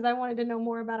test because I wanted to know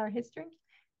more about our history.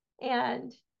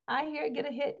 And I get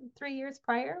a hit 3 years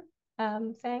prior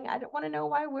saying, I don't want to know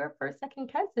why we're first,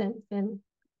 second cousins. And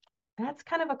that's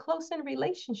kind of a close in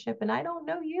relationship. And I don't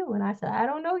know you. And I said, I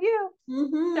don't know you. So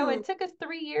Mm-hmm. it took us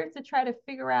 3 years to try to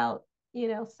figure out,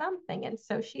 something. And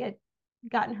so she had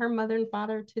gotten her mother and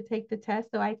father to take the test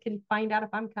so I can find out if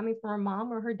I'm coming from her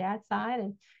mom or her dad's side.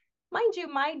 And mind you,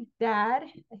 my dad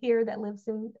here that lives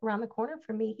in around the corner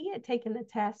from me, he had taken the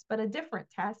test, but a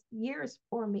different test years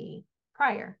for me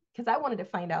prior because I wanted to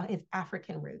find out his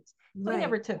African roots. So he Right.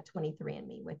 never took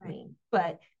 23andMe with Right. me, Right.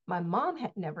 but my mom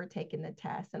had never taken the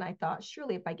test. And I thought,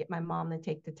 surely if I get my mom to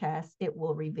take the test, it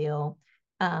will reveal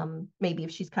maybe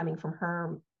if she's coming from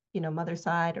her, mother's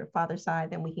side or father's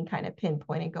side, then we can kind of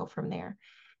pinpoint and go from there.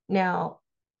 Now,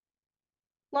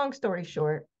 long story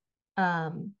short,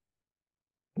 um,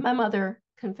 my mother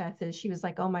confesses, she was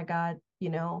like, oh my God,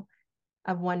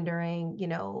 I'm wondering,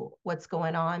 what's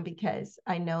going on because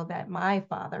I know that my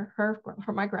father,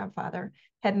 my grandfather,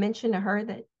 had mentioned to her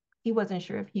that he wasn't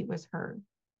sure if he was her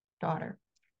daughter.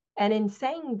 And in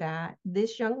saying that,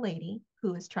 this young lady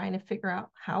who is trying to figure out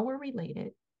how we're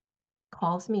related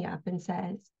calls me up and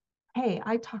says, hey,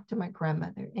 I talked to my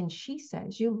grandmother and she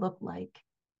says you look like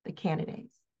the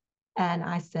candidates. And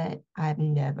I said, I've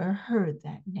never heard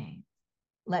that name.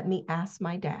 Let me ask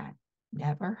my dad.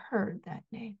 Never heard that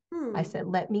name. I Hmm. said,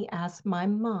 let me ask my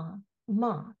mom.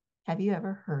 Mom, have you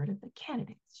ever heard of the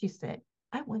candidates? She said,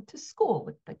 I went to school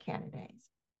with the candidates.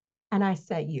 And I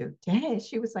said, you did?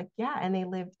 She was like, yeah. And they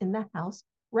lived in the house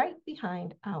right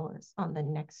behind ours on the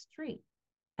next street.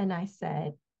 And I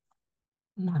said,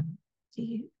 Mom, do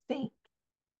you think,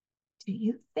 do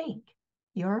you think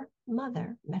your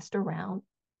mother messed around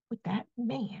with that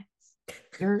man's?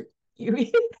 Your you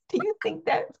do you think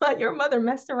that your mother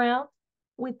messed around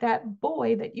with that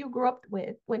boy that you grew up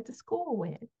with, went to school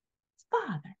with, his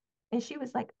father? And she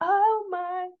was like, oh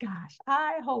my gosh,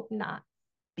 I hope not,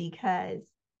 because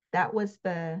that was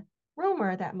the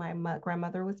rumor that my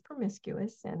grandmother was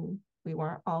promiscuous, and we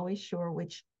weren't always sure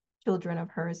which children of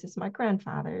hers is my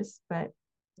grandfather's, but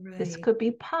this Right. could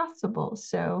be possible.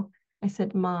 So I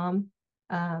said, Mom,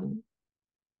 um,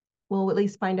 we'll at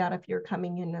least find out if you're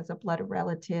coming in as a blood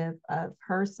relative of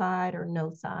her side or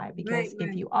no side. Right. Because if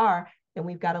Right. you are, then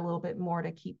we've got a little bit more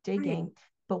to keep Right. digging.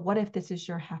 But what if this is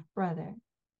your half brother?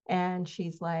 And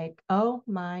she's like, oh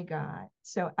my God.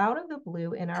 So out of the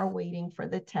blue, in our waiting for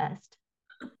the test,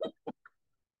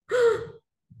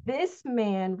 this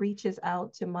man reaches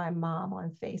out to my mom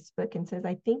on Facebook and says,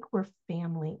 I think we're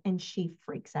family. And she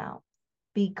freaks out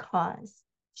because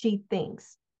she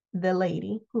thinks the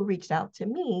lady who reached out to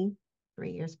me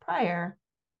 3 years prior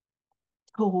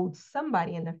told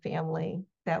somebody in the family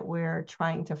that we're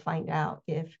trying to find out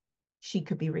if she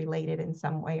could be related in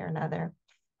some way or another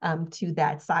to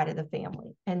that side of the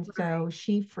family. And Right. so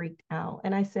she freaked out.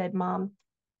 And I said, Mom,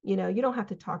 you don't have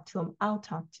to talk to him. I'll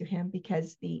talk to him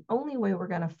because the only way we're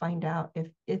going to find out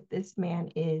if this man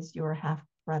is your half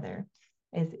brother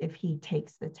is if he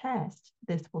takes the test.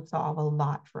 This will solve a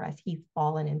lot for us. He's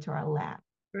fallen into our lap.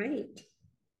 Right.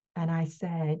 And I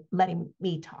said, letting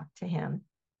me talk to him.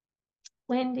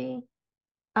 Wendy,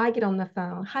 I get on the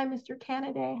phone. Hi, Mr.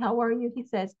 Kennedy. How are you? He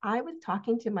says, I was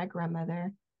talking to my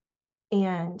grandmother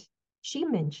and she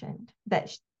mentioned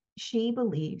that she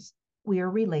believes we are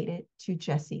related to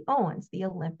Jesse Owens, the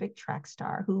Olympic track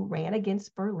star who ran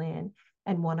against Berlin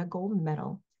and won a gold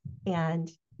medal.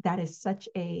 And that is such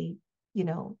a, you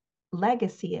know,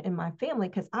 legacy in my family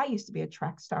because I used to be a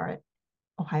track star at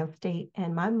Ohio State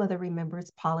and my mother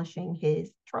remembers polishing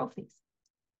his trophies.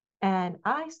 And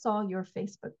I saw your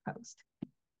Facebook post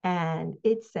and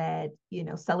it said,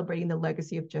 celebrating the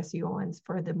legacy of Jesse Owens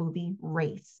for the movie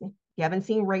Race. If you haven't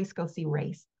seen Race, go see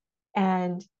Race.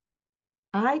 And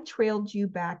I trailed you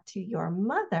back to your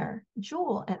mother,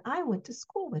 Jewel, and I went to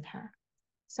school with her.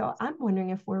 So I'm wondering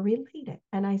if we're related.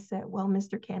 And I said, well,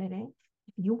 Mr. Kennedy,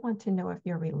 if you want to know if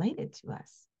you're related to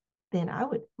us, then I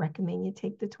would recommend you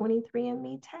take the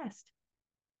 23andMe test.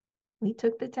 We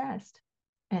took the test.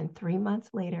 And 3 months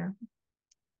later,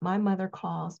 my mother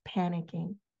calls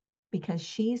panicking because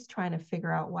she's trying to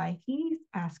figure out why he's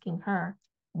asking her,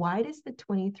 why does the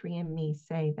 23andMe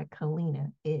say that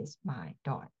Kalena is my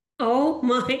daughter? Oh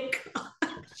my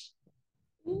gosh.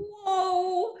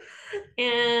 Whoa.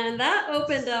 And that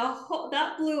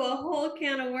blew a whole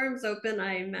can of worms open,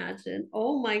 I imagine.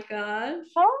 Oh my gosh.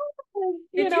 Oh,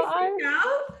 Did you freak I,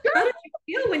 out? How girl, did you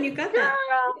feel when you got that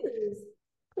girl, news?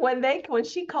 when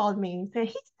she called me and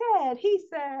said, he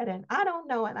said, and I don't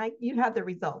know. And you have the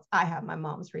results. I have my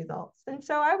mom's results. And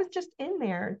so I was just in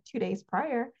there 2 days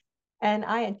prior, and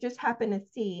I had just happened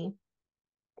to see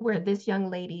where this young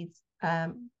lady's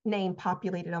name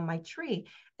populated on my tree.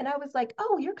 And I was like,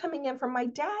 oh, you're coming in from my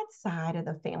dad's side of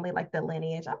the family, like the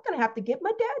lineage. I'm going to have to get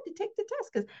my dad to take the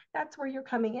test because that's where you're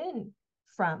coming in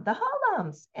from, the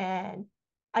Hullums. And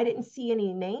I didn't see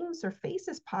any names or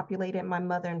faces populated in my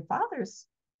mother and father's,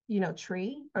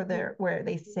 tree, or their where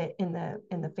they sit in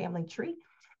the family tree.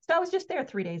 So I was just there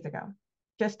 3 days ago.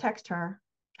 Just text her,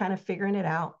 kind of figuring it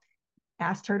out.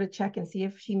 Asked her to check and see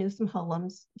if she knew some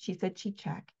Hullums. She said she'd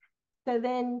check. So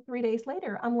then 3 days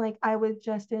later, I'm like, I was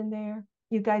just in there.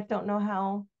 You guys don't know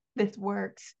how this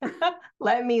works.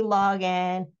 Let me log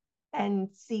in and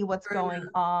see what's going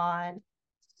on.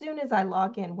 As soon as I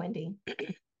log in, Wendy,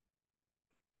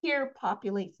 here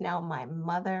populates now my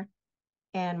mother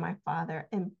and my father,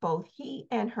 and both he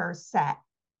and her sat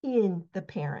in the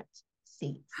parent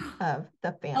seat of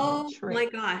the family Oh tree. my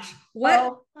gosh.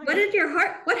 Oh, What did your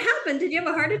heart, what happened? Did you have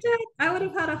a heart attack? I would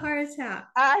have had a heart attack.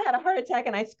 I had a heart attack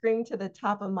and I screamed to the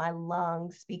top of my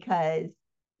lungs because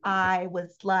I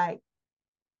was like,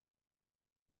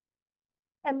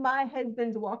 and my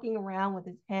husband's walking around with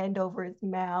his hand over his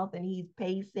mouth and he's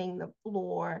pacing the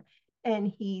floor,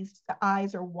 and the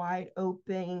eyes are wide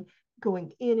open,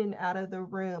 going in and out of the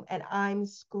room. And I'm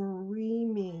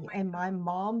screaming. And my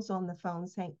mom's on the phone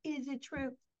saying, is it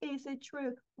true? Is it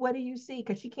true? What do you see?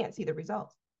 Because she can't see the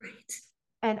results. Right.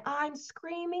 And I'm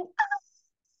screaming.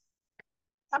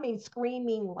 I mean,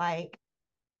 screaming like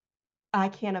I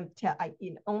can't tell.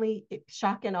 Only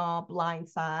shock and awe,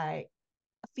 blindside,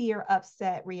 fear,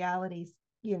 upset, realities,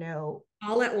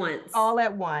 All at once. all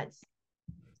at once.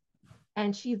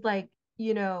 And she's like,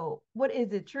 what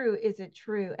is it true? Is it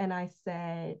true? And I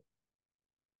said,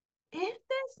 is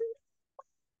this,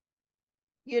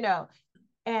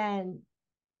 and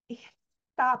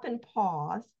stop and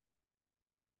pause.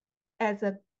 As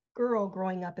a girl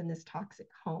growing up in this toxic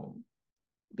home,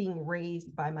 being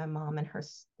raised by my mom and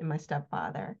my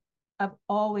stepfather, I've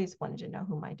always wanted to know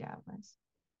who my dad was.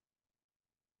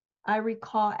 I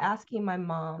recall asking my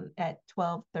mom at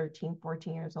 12, 13,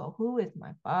 14 years old, who is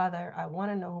my father? I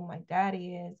want to know who my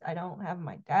daddy is. I don't have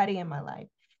my daddy in my life.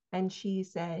 And she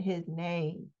said his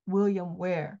name, William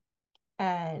Ware.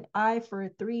 And I, for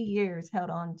 3 years, held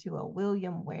on to a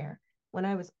William Ware. When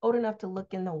I was old enough to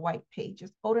look in the white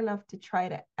pages, old enough to try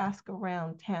to ask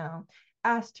around town,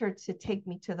 asked her to take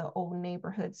me to the old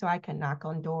neighborhood so I could knock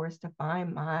on doors to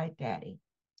find my daddy.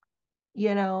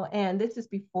 And this is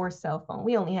before cell phone.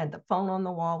 We only had the phone on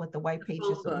the wall with the white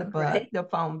pages of the book, right? The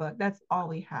phone book. That's all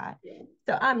we had. Yeah.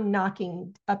 So I'm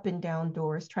knocking up and down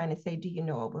doors trying to say, do you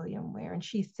know a William Ware? And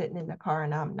she's sitting in the car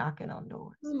and I'm knocking on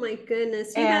doors. Oh my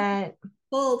goodness. You had to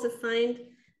pull to find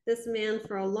this man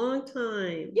for a long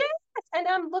time. Yes. And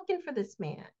I'm looking for this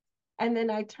man. And then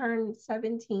I turned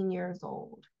 17 years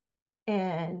old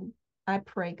and I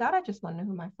pray, God, I just want to know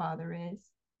who my father is.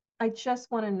 I just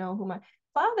want to know who my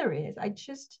father is.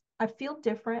 I feel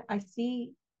different.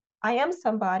 I am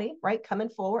somebody, right? Coming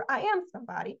forward, I am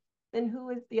somebody. Then who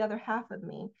is the other half of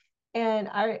me? And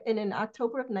in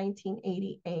October of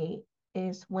 1988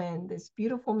 is when this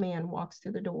beautiful man walks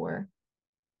through the door.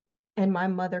 And my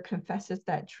mother confesses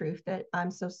that truth, that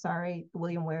I'm so sorry,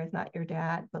 William Ware is not your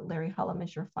dad, but Larry Hullum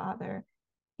is your father.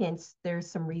 Hence, there's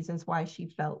some reasons why she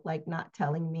felt like not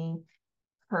telling me.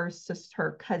 Her sister,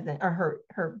 her cousin, or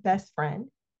her best friend,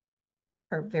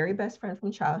 her very best friend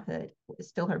from childhood, is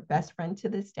still her best friend to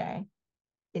this day.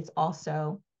 It's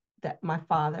also that my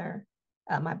father,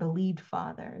 my believed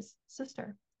father's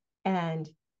sister. And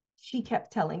she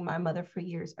kept telling my mother for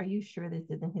years, are you sure this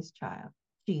isn't his child?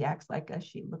 She acts like us.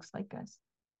 She looks like us,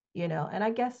 and I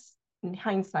guess in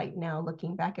hindsight now,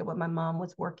 looking back at what my mom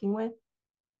was working with,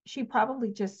 she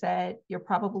probably just said, you're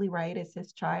probably right, it's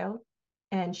his child.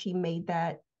 And she made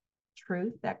that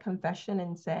truth, that confession,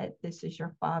 and said, this is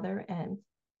your father. And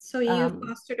so you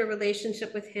fostered a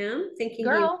relationship with him, thinking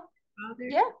girl, he was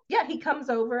your father? Yeah, he comes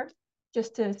over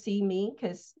just to see me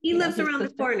because he lives around the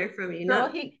corner from you. Girl,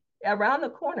 he around the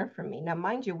corner from me. Now,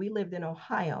 mind you, we lived in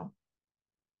Ohio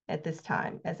at this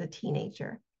time as a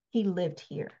teenager. He lived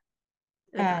here.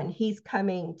 Okay. And he's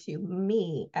coming to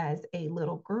me as a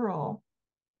little girl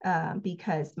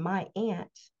because my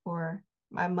aunt, or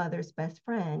my mother's best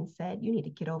friend, said, you need to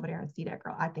get over there and see that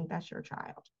girl. I think that's your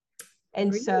child.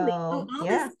 And really? So all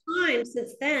this time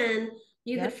since then,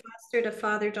 you had fostered a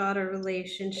father-daughter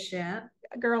relationship.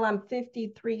 Girl, I'm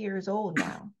 53 years old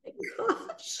now. Oh my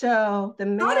gosh. So the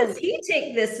man, how does he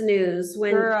take this news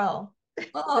when girl,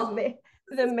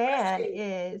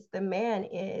 the man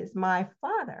is my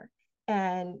father,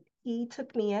 and he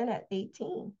took me in at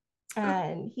 18, Oh,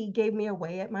 and he gave me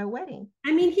away at my wedding.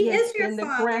 I mean, He he has is your been the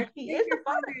father. grand he He is is the your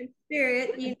father father. in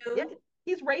spirit, Yeah, you yeah. know.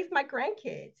 He's raised my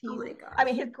grandkids. Oh He's my I gosh.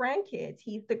 mean his grandkids.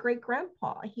 He's the great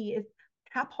grandpa. He is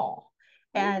Papaw. Oh,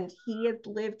 And he has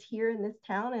lived here in this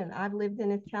town, and I've lived in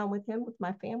this town with him with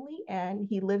my family, and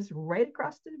he lives right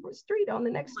across the street on the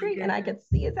oh next my street, and I goodness. could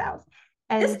see his house.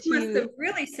 This And must have to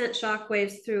really sent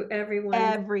shockwaves through everyone's,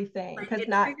 everything, like because it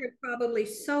not triggered probably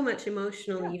so much yeah,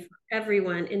 emotionally for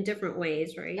everyone in different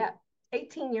ways, right? yeah.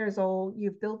 18 years old,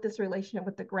 you've built this relationship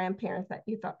with the grandparents that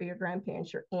you thought were your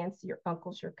grandparents, your aunts, your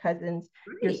uncles, your cousins,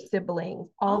 your Right. siblings,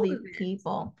 all All these of it.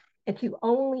 people, and to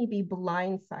only be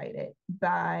blindsided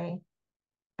by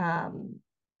um,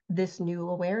 this new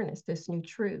awareness, this new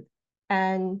truth.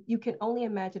 And you can only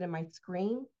imagine in my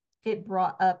screen, it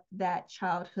brought up that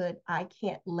childhood. I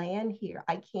can't land here.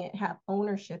 I can't have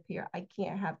ownership here. I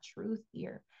can't have truth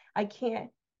here. I can't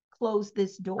close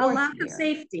this A door lack of here.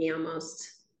 safety almost.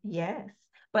 Yes.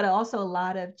 But also a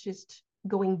lot of just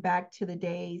going back to the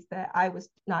days that I was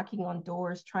knocking on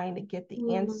doors trying to get the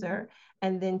Mm-hmm. answer,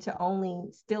 and then to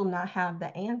only still not have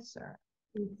the answer.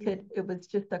 It was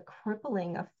just a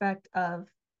crippling effect of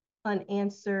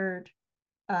unanswered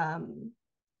um,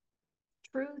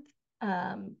 truth,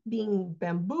 being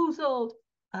bamboozled,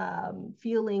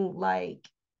 feeling like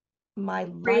my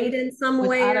Afraid life in some was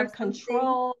way out or of something.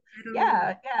 control. I don't know.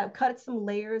 Yeah, yeah, cut some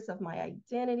layers of my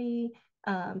identity,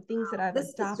 things that I've This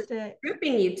is just adopted.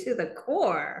 stripping you to the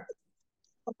core.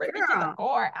 Rip me to the Girl.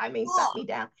 core. I mean, Oh, shut me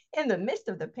down in the midst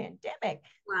of the pandemic.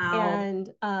 wow. And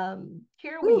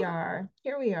Whew.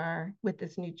 here we are with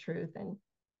this new truth. And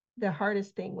the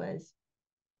hardest thing was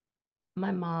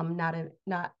my mom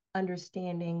not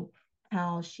understanding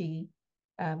how she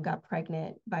got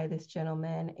pregnant by this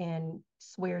gentleman, and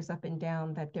swears up and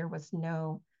down that there was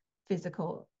no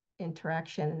physical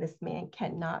interaction, and this man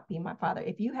cannot be my father.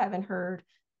 If you haven't heard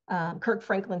Kirk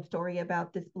Franklin's story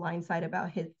about this blind side about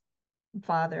his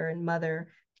father and mother,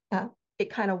 uh, it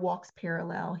kind of walks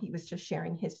parallel. He was just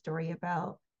sharing his story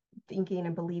about thinking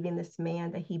and believing this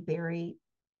man that he buried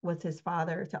was his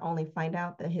father, to only find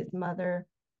out that his mother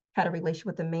had a relation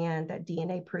with a man that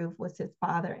DNA proved was his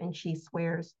father. And she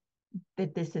swears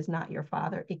that this is not your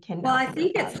father. It Well, cannot I be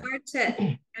your think it's father. hard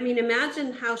to, I mean,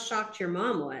 imagine how shocked your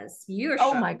mom was. You're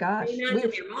Oh shocked. my gosh.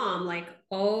 Imagine your mom, like,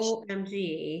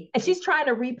 OMG. And she's trying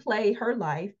to replay her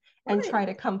life and Right. try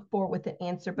to come forward with an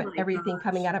answer, Oh but my everything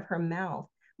coming gosh. out of her mouth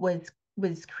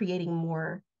was creating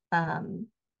more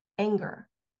anger,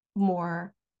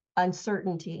 more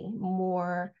uncertainty,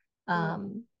 more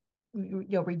Mm.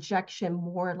 rejection,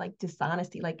 more like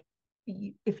dishonesty. Like,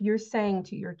 if you're saying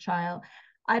to your child,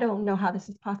 I don't know how this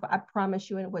is possible, I promise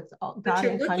you, and what's all But God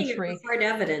you're and looking at the country, hard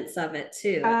evidence of it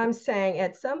too. I'm saying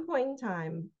at some point in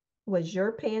time, was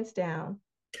your pants down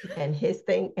and his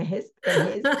thing and his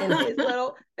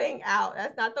little thing out?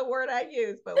 That's not the word I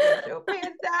use, but with your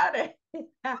pants down and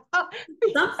out,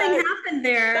 Something because happened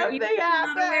there. You're something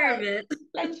not aware of happened. it.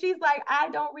 And she's like, I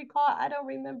don't recall, I don't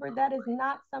remember. That is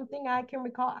not something I can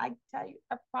recall. I tell you,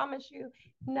 I promise you,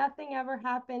 nothing ever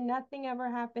happened. Nothing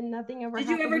ever happened. Nothing ever Did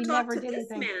you happened. ever We talk never to did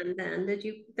this anything. man then? Did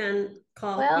you then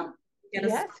call him, Well, get a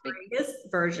yes, story, his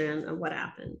version of what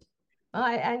happened?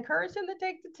 I encouraged him to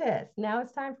take the test. Now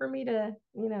it's time for me to,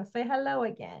 say hello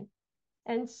again.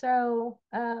 And so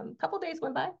a couple days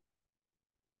went by,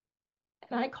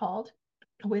 and I called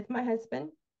with my husband,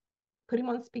 put him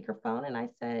on speakerphone, and I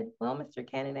said, well, Mr.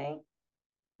 Kennedy,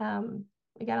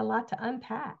 we got a lot to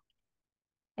unpack.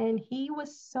 And he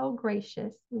was so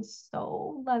gracious and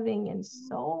so loving and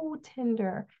so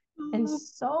tender and Oh,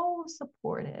 so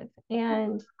supportive.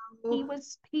 And oh,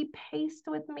 he paced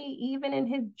with me even in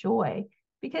his joy,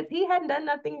 because he hadn't done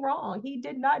nothing wrong. He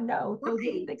did not know. So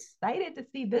he's right. excited to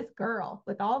see this girl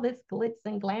with all this glitz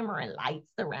and glamour and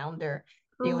lights around her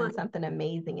Oh my, doing something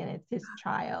amazing. And it's his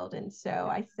child. And so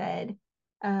I said,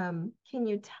 can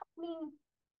you tell me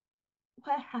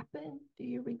what happened? Do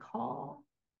you recall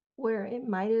where it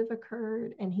might have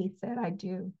occurred? And he said, I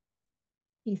do.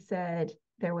 He said,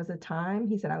 there was a time,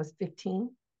 he said, I was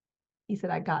 15. He said,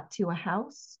 I got to a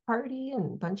house party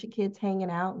and a bunch of kids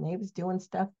hanging out and they was doing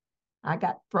stuff. I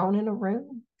got thrown in a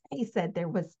room. He said there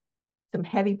was some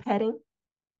heavy petting.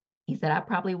 He said, I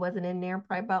probably wasn't in there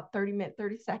probably about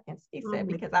 30 seconds. He oh said,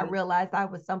 my because I God. realized I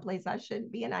was someplace I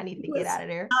shouldn't be and I needed He to get was out of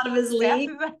there out of his fast league,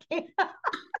 as I can.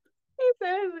 He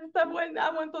said, I wasn't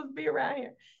supposed to be around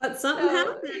here. but something So,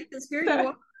 happened because here you so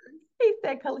are.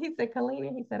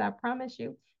 Kalena, he said, I promise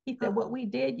you. He said, what Oh, we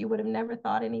did, you would have never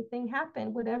thought anything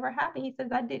happened, would ever happen. He says,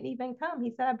 I didn't even come.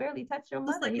 He said, I barely touched your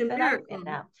just mother. like He a said, I was in miracle. and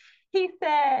out. he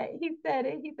said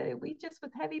we just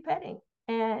was heavy petting,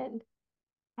 and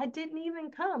I didn't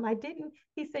even come. I didn't.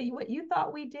 He said, what you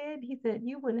thought we did? He said,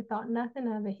 you wouldn't have thought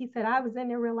nothing of it. He said, I was in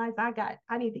there, realized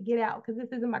I need to get out because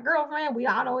this isn't my girlfriend. We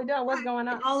all know we done what's going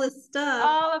on All this stuff.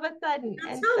 all of a sudden.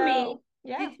 Now And tell me, so,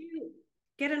 yeah. did you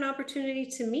get an opportunity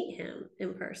to meet him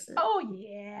in person? Oh,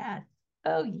 yeah.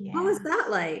 Oh, What was yeah.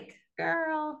 that like?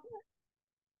 Girl,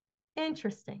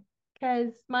 interesting.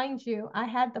 Because, mind you, I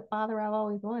had the father I've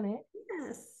always wanted.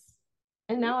 Yes.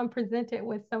 And now I'm presented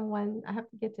with someone I have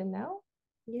to get to know.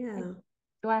 Like, Yeah.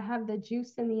 do I have the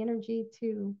juice and the energy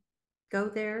to Go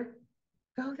there.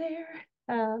 go there?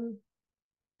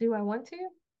 Do I want to?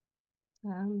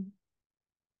 Um,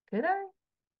 could I?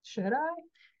 Should I?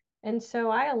 And so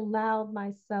I allowed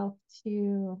myself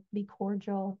to be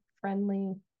cordial,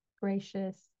 friendly,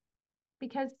 gracious,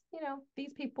 because,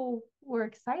 these people were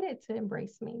excited to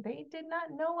embrace me. They did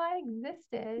not know I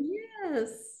existed.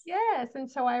 Yes. Yes. And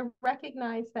so I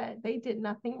recognized that they did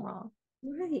nothing wrong.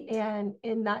 Right. And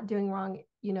in not doing wrong,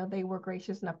 they were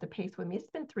gracious enough to pace with me. It's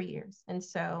been 3 years. And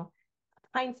so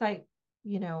hindsight,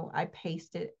 I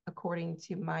paced it according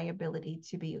to my ability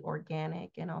to be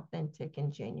organic and authentic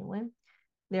and genuine.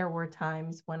 There were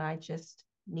times when I just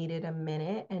needed a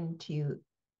minute and to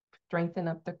strengthen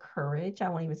up the courage. I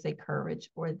won't even say courage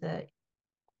or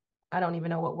I don't even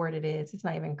know what word it is. It's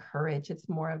not even courage. It's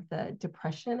more of the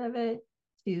depression of it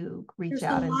to reach There's a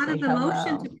out and lot say of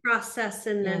emotion to hello. process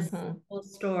in this Mm-hmm. whole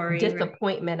story, right?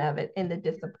 Disappointment of it and the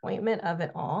disappointment of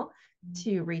it all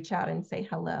to reach out and say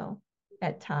hello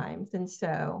at times. And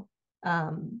so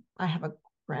I have a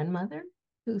grandmother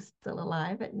who's still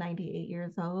alive at 98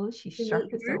 years old. She's To sharp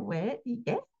meet as a her. whip.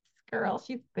 Yes, girl,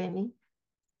 she's been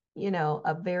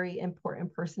a very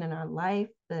important person in our life.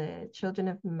 The children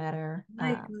have met her.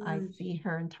 My I gosh. see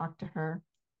her and talk to her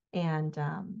and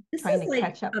This trying is to like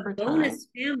catch up a for time. bonus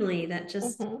family that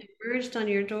just Mhm. emerged on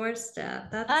your doorstep. I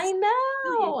That's really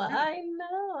know, incredible. I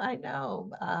know, I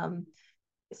know.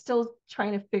 Still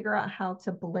trying to figure out how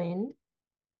to blend,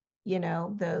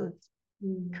 those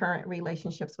Mm. current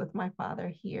relationships with my father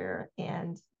here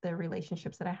and the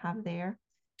relationships that I have there.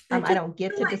 I I just don't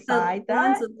get feel to like the decide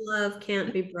bonds that. of love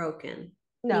can't be broken.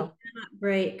 You No, cannot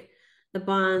break the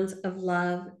bonds of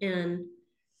love and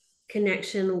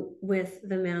connection with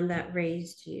the man that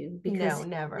raised you because no, he did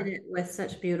never. it with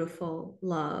such beautiful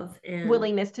love and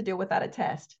Willingness to do without a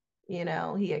test. He yeah,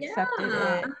 accepted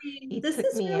I it. mean, He this took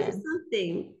is me really in.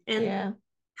 something. And Yeah.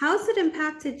 how's it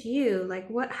impacted you? Like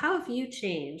how have you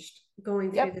changed going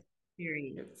through Yep. this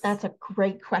experience? That's a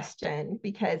great question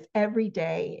because every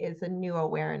day is a new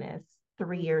awareness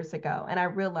 3 years ago. And I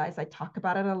realize I talk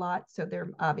about it a lot. So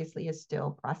there obviously is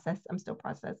still process. I'm still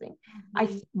processing. I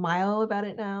Mhm. smile about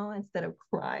it now instead of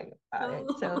crying about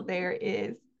it. So Oh. there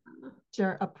is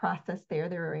a process there.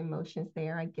 There are emotions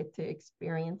there. I get to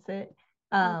experience it.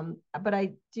 But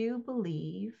I do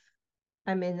believe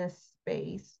I'm in a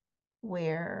space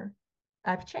where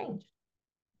I've changed.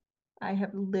 I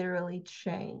have literally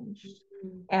changed.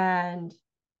 Mhm. And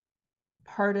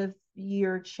part of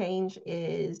your change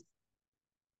is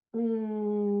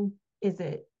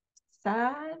it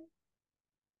sad?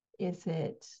 Is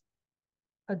it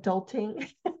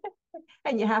adulting?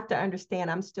 And you have to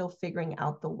understand, I'm still figuring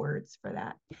out the words for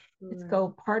that. Right. So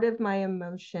part of my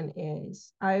emotion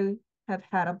is I have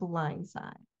had a blind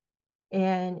side,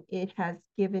 and it has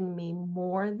given me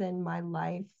more than my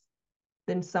life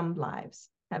than some lives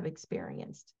have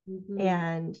experienced. Mhm.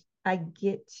 And I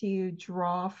get to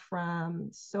draw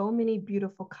from so many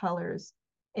beautiful colors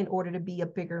in order to be a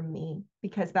bigger me,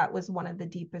 because that was one of the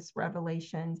deepest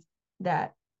revelations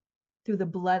that through the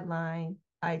bloodline,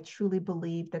 I truly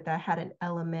believe that that had an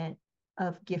element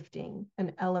of gifting,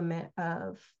 an element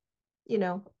of,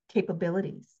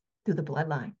 capabilities through the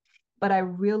bloodline. But I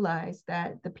realized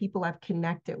that the people I've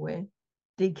connected with,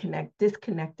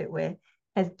 disconnected with,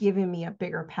 has given me a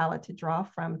bigger palette to draw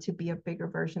from to be a bigger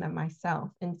version of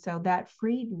myself. And so that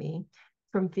freed me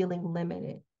from feeling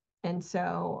limited. And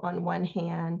so, on one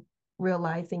hand,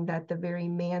 realizing that the very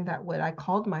man that what I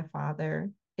called my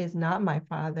father is not my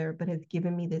father, but has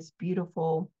given me this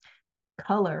beautiful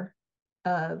color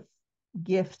of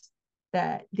gifts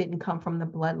that didn't come from the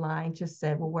bloodline. Just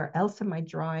said, well, where else am I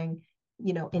drawing,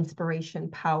 inspiration,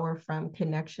 power from,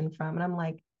 connection from? And I'm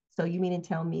like, so you mean to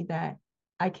tell me that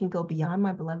I can go beyond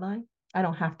my bloodline? I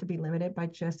don't have to be limited by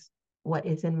just what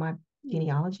is in my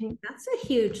genealogy. That's a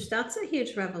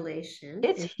huge revelation.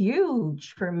 It's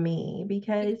huge for me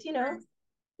because, Because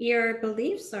your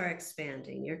beliefs are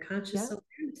expanding, your conscious yeah,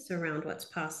 awareness around what's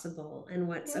possible and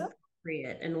what's yeah,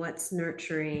 appropriate and what's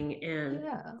nurturing and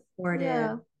yeah, supportive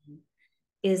yeah.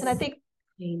 And I is think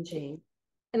changing.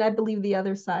 And I believe the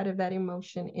other side of that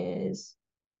emotion is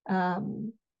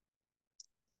um,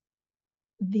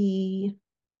 the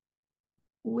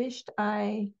wished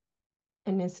I,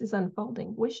 and this is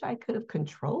unfolding, wish I could have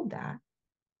controlled that,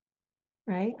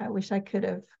 right? I wish I could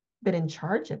have been in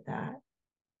charge of that.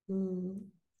 Mm.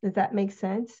 Does that make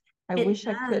sense? I It wish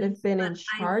I could have does, been but in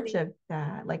charge of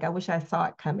that. Like I wish I saw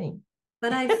it coming.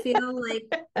 I feel like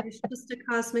there's just a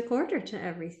cosmic order to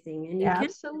everything, and you can't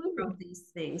control Absolutely.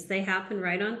 these things. They happen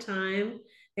right on time.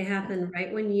 They Yeah. happen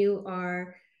right when you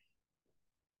are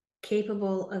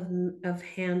capable of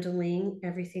handling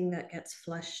everything that gets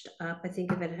flushed up. I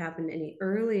think if it had happened any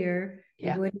earlier, you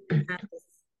Yeah. wouldn't have had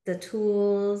the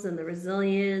tools and the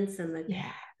resilience and the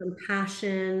Yeah.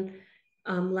 compassion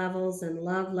levels and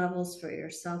love levels for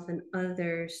yourself and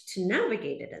others to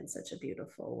navigate it in such a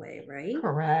beautiful way, right?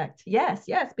 Correct. Yes,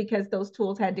 yes, because those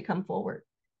tools had to come forward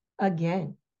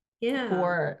again Yeah.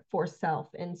 for self.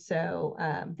 And so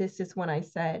this is when I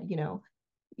said,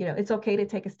 it's okay to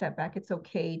take a step back. It's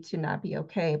okay to not be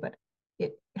okay, but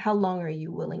how long are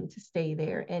you willing to stay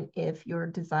there? And if your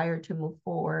desire to move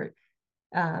forward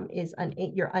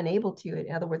you're unable to,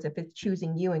 in other words, if it's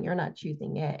choosing you and you're not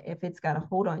choosing it, if it's got a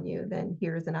hold on you, then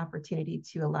here's an opportunity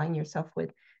to align yourself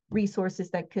with resources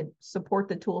that could support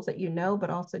the tools that you know, but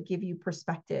also give you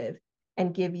perspective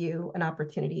and give you an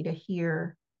opportunity to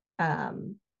hear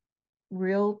um,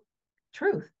 real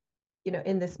truth,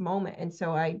 in this moment. And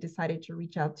so I decided to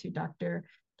reach out to Dr.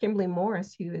 Kimberly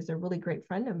Morris, who is a really great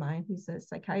friend of mine, who's a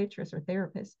psychiatrist or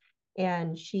therapist.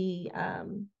 And she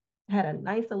had a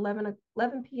nice 11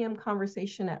 p.m.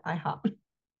 conversation at IHOP.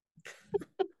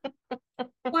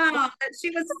 Wow, she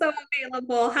was so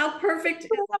available. How perfect is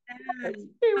that?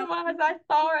 She How was. I perfect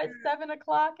saw is her at that? 7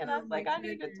 o'clock and I Oh was my like, I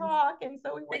need to goodness. talk. And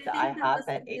so we I went to think that IHOP must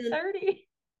at have been 8:30.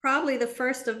 probably the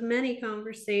first of many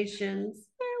conversations.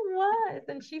 It was.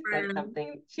 And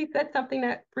Friend. she said something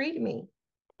that freed me.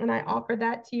 And I offer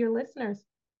that to your listeners.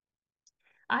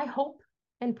 I hope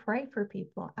and pray for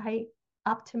people. I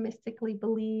optimistically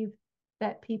believe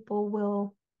that people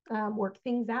will work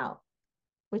things out,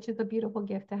 which is a beautiful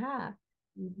gift to have.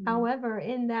 Mhm. However,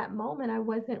 in that moment, I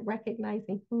wasn't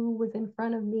recognizing who was in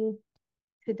front of me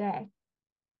today.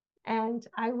 And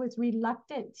I was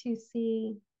reluctant to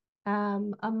see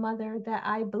a mother that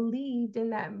I believed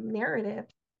in that narrative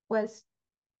was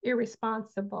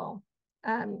irresponsible,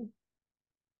 um,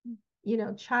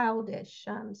 childish,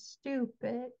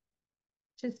 stupid,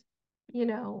 just, you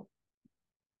know,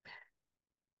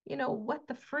 what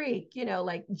the freak,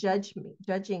 like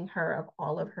judging her of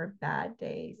all of her bad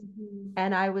days. Mhm.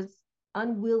 And I was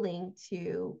unwilling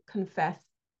to confess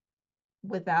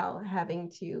without having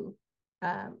to,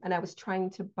 and I was trying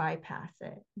to bypass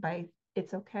it by,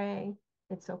 it's okay,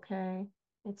 it's okay,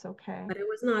 it's okay. But it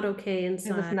was not okay It was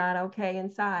inside. not okay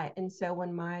inside. And so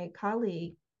when my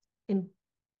colleague in,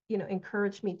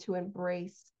 encouraged me to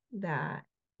embrace that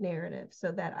narrative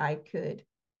so that I could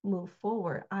move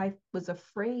forward, I was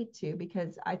afraid to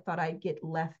because I thought I'd get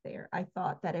left there. I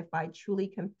thought that if I truly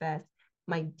confessed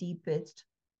my deepest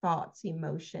thoughts,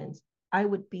 emotions, I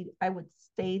would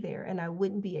stay there and I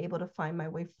wouldn't be able to find my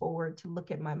way forward to look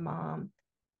at my mom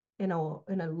in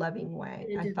a loving way.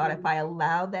 In a I thought if different, I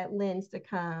allowed that lens to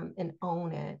come and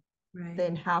own it, right.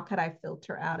 then how could I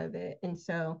filter out of it? And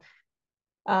so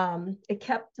it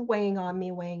kept weighing on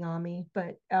me.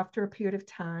 But after a period of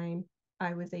time,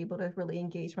 I was able to really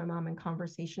engage my mom in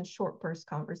conversations, short burst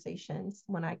conversations,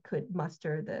 when I could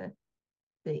muster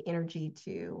the energy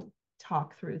to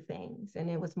talk through things. And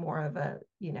it was more of a,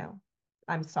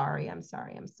 I'm sorry, I'm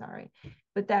sorry, I'm sorry.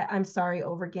 But that I'm sorry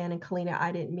over again. And Kalena,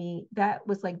 I didn't mean that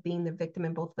was like being the victim,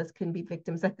 and both of us couldn't be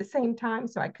victims at the same time.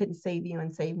 So I couldn't save you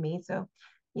and save me. So,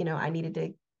 I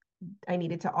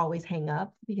needed to always hang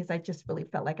up because I just really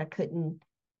felt like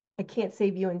I can't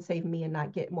save you and save me and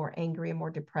not get more angry and more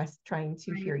depressed trying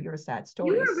to Right. hear your sad You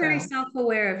story. are very So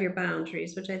self-aware of your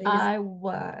boundaries, which I think is I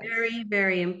was, very,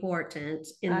 very important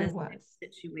in I this was,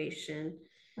 situation.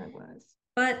 I was,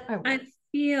 But I I was.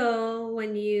 feel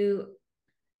when you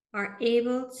are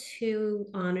able to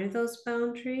honor those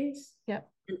boundaries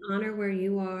Yep, and honor where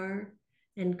you are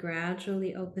and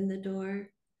gradually open the door,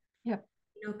 yep.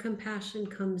 compassion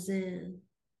comes in.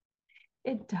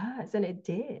 It does, and it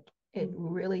did. It Mhm.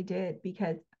 really did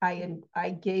because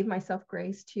I gave myself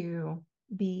grace to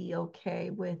be okay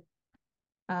with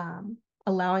um,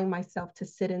 allowing myself to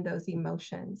sit in those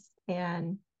emotions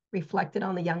and reflected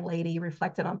on the young lady,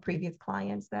 reflected on previous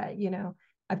clients that,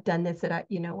 I've done this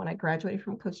when I graduated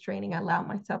from coach training, I allowed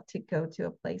myself to go to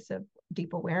a place of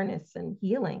deep awareness and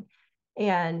healing.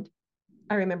 And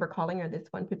I remember calling her this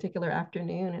one particular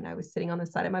afternoon and I was sitting on the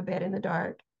side of my bed in the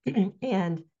dark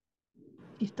and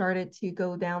she started to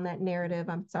go down that narrative.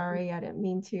 I'm sorry, I didn't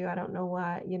mean to. I don't know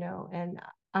why, and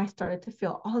I started to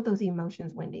feel all of those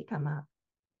emotions, Wendy, come up.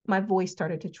 My voice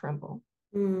started to tremble.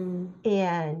 Mm.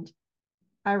 And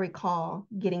I recall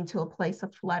getting to a place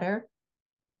of flutter,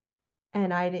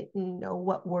 and I didn't know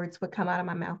what words would come out of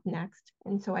my mouth next.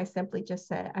 And so I simply just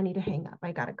said, I need to hang up.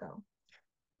 I got to go.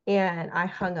 And I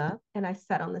hung up and I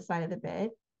sat on the side of the bed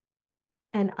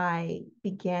and I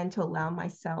began to allow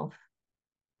myself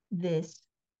this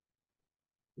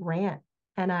rant.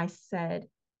 And I said,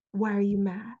 why are you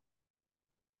mad?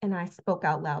 And I spoke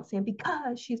out loud saying,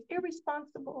 because she's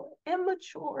irresponsible,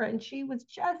 immature, and she was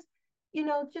just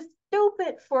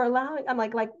stupid for allowing. I'm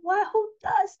like, what? Who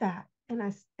does that? And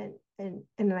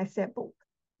then I said, but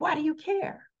why do you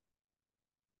care?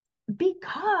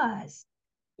 Because,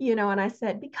 and I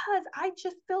said, because I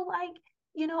just feel like,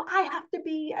 I have to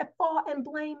be at fault and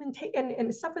blame and take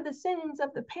and suffer the sins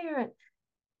of the parent.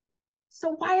 So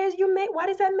why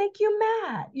does that make you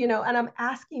mad? And I'm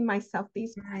asking myself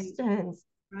these Right. questions.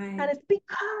 And Right. it's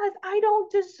because I don't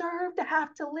deserve to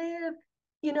have to live,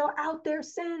 out their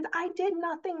sins. I did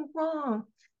nothing wrong.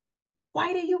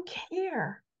 Why do you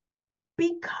care?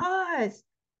 Because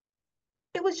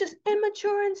it was just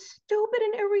immature and stupid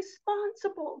and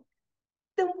irresponsible.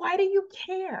 Then why do you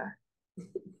care?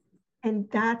 And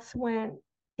that's when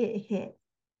it hit.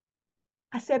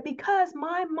 I said, because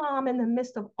my mom, in the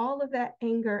midst of all of that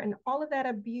anger and all of that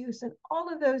abuse and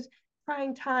all of those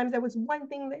trying times, there was one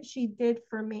thing that she did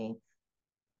for me.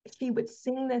 She would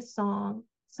sing this song,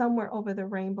 somewhere over the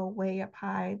rainbow, way up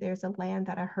high. There's a land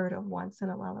that I heard of once in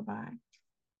a lullaby.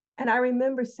 And I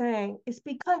remember saying, it's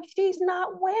because she's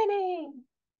not winning.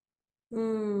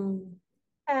 Mm.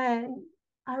 And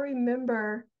I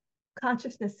remember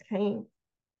consciousness came.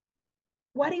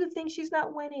 Why do you think she's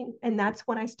not winning? And that's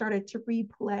when I started to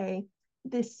replay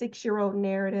this 6-year-old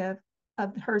narrative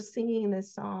of her singing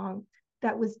this song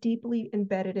that was deeply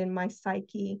embedded in my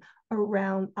psyche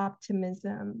around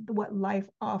optimism, what life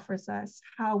offers us,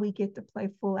 how we get to play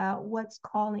full out, what's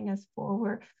calling us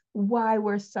forward, why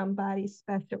we're somebody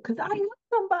special. Because I am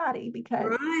somebody,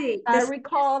 because Right. I This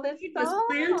recall this seed was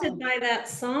planted song by that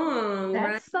song, that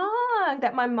right? song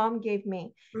that my mom gave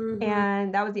me. Mm-hmm.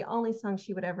 And that was the only song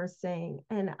she would ever sing.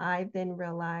 And I then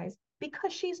realized,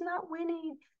 because she's not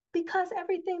winning, because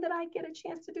everything that I get a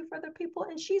chance to do for other people,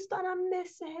 and she's gonna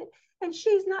miss it, and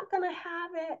she's not gonna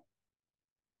have it.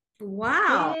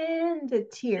 Wow. Then the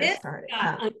tears This started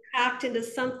got coming. unpacked into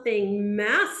something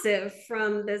massive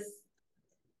from this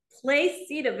place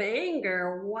seed of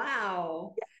anger.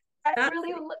 Wow. That That's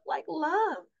really looked like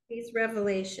love. these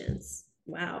revelations.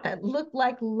 Wow. That looked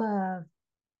like love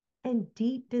and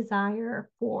deep desire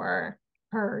for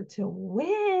her to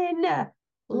win.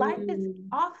 Life is Mm.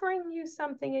 offering you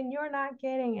something and you're not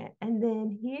getting it. And then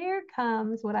here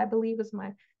comes what I believe is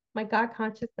my God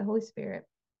conscious, the Holy Spirit.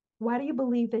 Why do you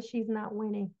believe that she's not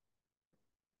winning?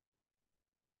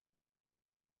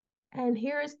 And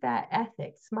here's that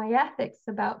ethics, my ethics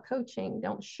about coaching.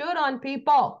 Don't shoot on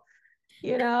people.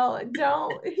 Don't,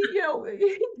 don't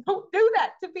do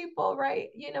that to people, right?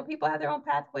 People have their own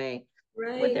pathway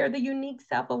with Right. their the unique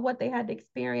self of what they had to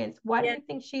experience. Why do Yeah. you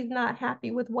think she's not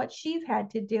happy with what she's had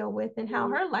to deal with and how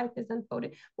her life is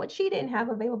unfolded, what she didn't have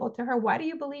available to her? Why do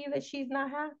you believe that she's not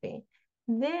happy?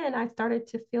 Then I started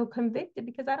to feel convicted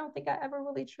because I don't think I ever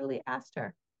really truly asked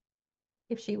her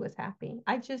if she was happy.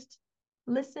 I just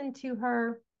listened to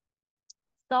her,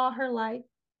 saw her life,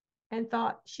 and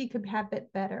thought she could have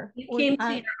it better. You Or came to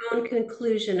I, your own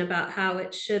conclusion about how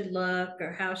it should look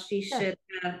or how she yes, should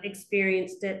have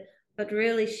experienced it, but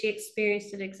really she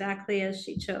experienced it exactly as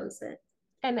she chose it.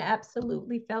 and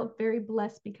absolutely felt very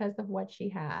blessed because of what she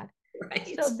had.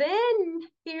 Right. So then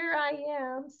here I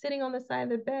am sitting on the side of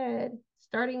the bed,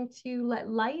 starting to let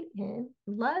light in,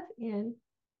 love in,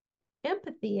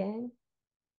 empathy in,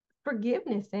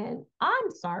 forgiveness in.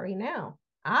 I'm sorry now.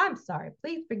 I'm sorry.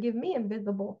 Please forgive me,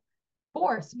 invisible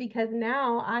force, because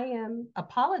now I am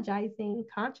apologizing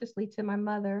consciously to my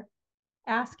mother,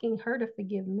 asking her to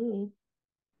forgive me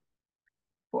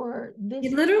for You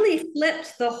this. literally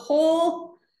flipped the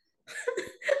whole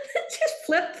just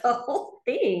flipped the whole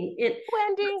thing. And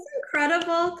Wendy, what's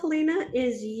incredible, Kalena,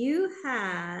 is you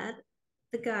had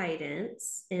the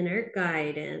guidance, inner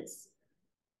guidance,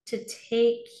 to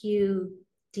take you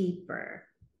deeper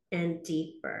and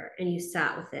deeper. And you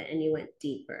sat with it and you went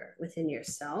deeper within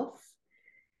yourself.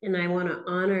 And I want to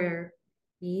honor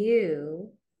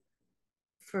you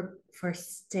for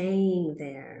staying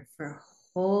there, for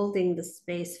holding the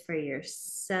space for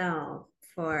yourself,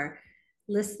 for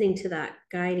listening to that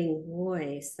guiding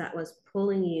voice that was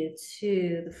pulling you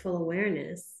to the full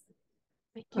awareness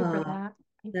thank you for of that.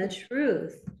 Thank the you.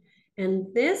 truth.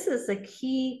 And this is a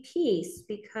key piece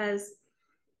because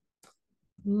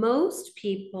most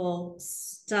people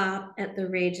stop at the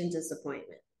rage and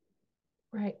disappointment.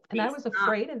 Right. And They I was stop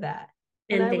afraid of that.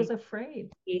 And and I was afraid.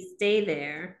 they stay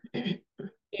there.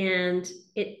 And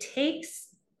it takes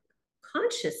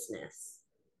consciousness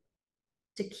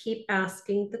to keep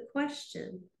asking the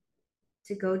question,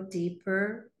 to go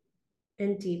deeper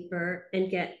and deeper and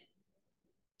get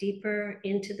deeper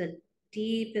into the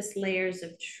deepest layers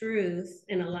of truth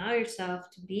and allow yourself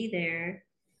to be there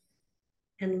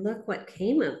and look what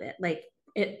came of it. Like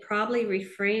it probably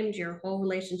reframed your whole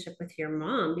relationship with your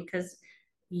mom because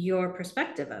your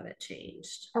perspective of it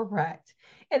changed. Correct.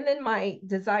 And then my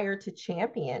desire to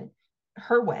champion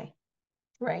her way,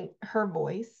 right? Her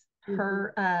voice, Mm-hmm.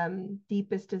 her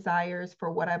deepest desires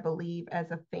for what I believe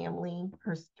as a family,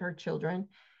 her children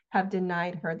have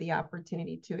denied her the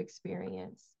opportunity to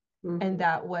experience. And Mm-hmm.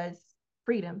 that was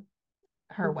freedom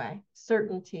her way,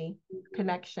 certainty, Mm-hmm.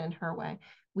 connection her way.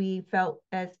 We felt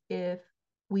as if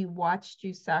we watched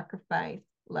you sacrifice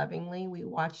lovingly, we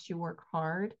watched you work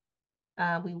hard.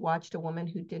 We watched a woman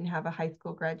who didn't have a high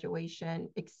school graduation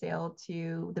excel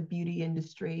to the beauty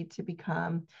industry to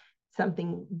become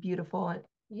something beautiful,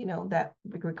 you know, that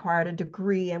required a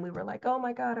degree. And we were like, oh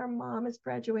my God, our mom has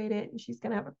graduated and she's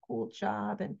going to have a cool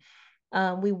job.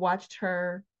 And we watched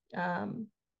her um,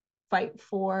 fight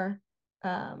for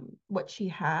what she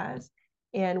has.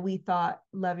 And we thought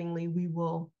lovingly, we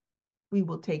will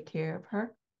take care of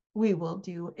her. We will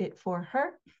do it for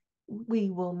her. We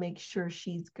will make sure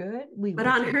she's good. We But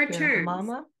will on take her care of terms.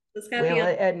 mama. It's got to be Well,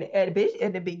 on.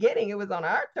 at the beginning, it was on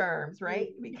our terms, right?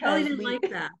 She probably Because didn't we, like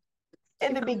that. in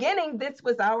She the probably beginning, this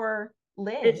was our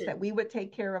lens that vision. we would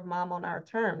take care of mom on our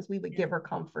terms. We would Yeah, give her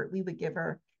comfort. We would give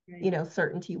her, right.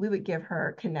 certainty. We would give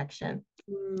her connection.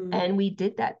 Mm. And we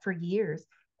did that for years.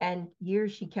 And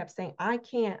years she kept saying, I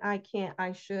can't,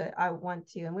 I should, I want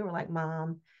to. And we were like,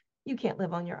 Mom, you can't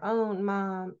live on your own,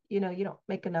 Mom. You don't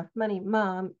make enough money,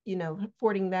 Mom,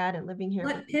 affording that and living here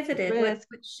What would be too pivoted? risk.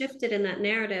 What shifted in that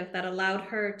narrative that allowed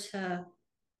her to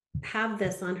have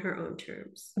this on her own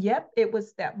terms? Yep, it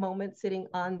was that moment sitting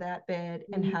on that bed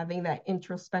and Mm. having that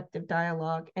introspective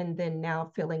dialogue, and then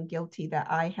now feeling guilty that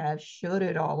I have should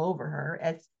it all over her,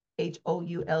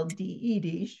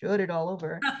 Houlded, should it all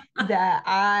over, that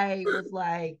I was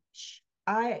like,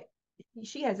 I,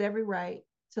 she has every right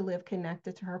to live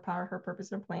connected to her power, her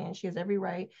purpose, and plan. She has every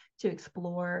right to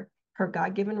explore her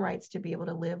God-given rights to be able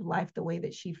to live life the way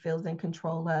that she feels in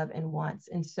control of and wants.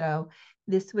 And so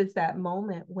this was that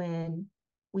moment when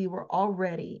we were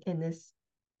already in this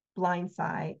blind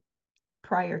side.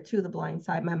 Prior to the blind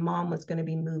side, my mom was going to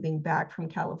be moving back from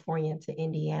California to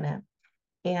Indiana,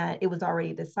 and it was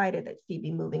already decided that she'd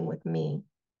be moving with me.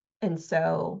 And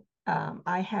so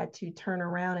I had to turn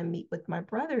around and meet with my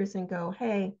brothers and go,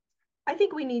 hey, I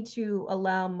think we need to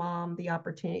allow mom the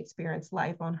opportunity to experience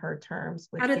life on her terms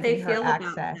How with did giving they her feel about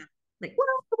access. that? Like, Well,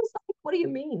 it was like, what do you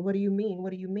mean? What do you mean?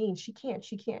 What do you mean? She can't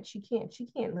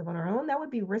live on her own. That would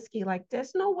be risky. Like,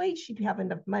 there's no way she'd have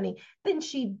enough money. Then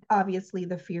she, obviously,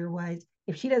 the fear was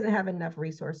if she doesn't have enough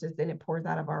resources, then it pours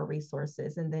out of our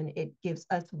resources. And then it gives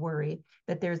us worry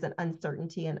that there's an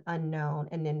uncertainty and unknown.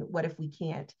 And then what if we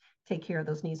can't take care of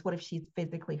those needs? What if she's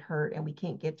physically hurt and we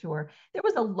can't get to her? There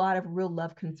was a lot of real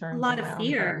love a concerns lot of around her,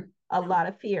 fear. a lot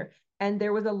of fear. And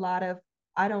there was a lot of,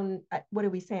 what are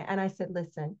we saying? And I said,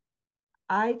 listen,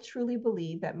 I truly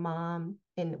believe that mom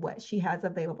and what she has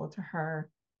available to her,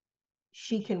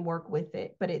 she can work with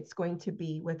it, but it's going to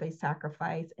be with a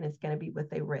sacrifice and it's going to be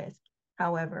with a risk.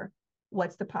 However,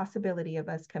 what's the possibility of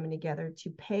us coming together to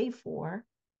pay for,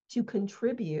 to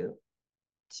contribute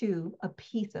to a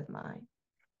peace of mind?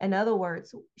 In other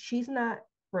words, she's not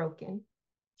broken.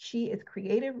 She is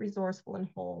creative, resourceful, and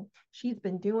whole. She's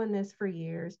been doing this for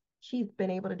years. She's been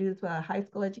able to do this with a high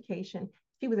school education.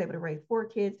 She was able to raise 4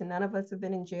 kids, and none of us have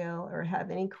been in jail or have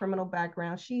any criminal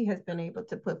background. She has been able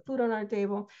to put food on our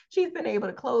table. She's been able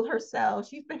to clothe herself.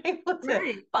 She's been able to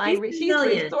Right. She's find, she's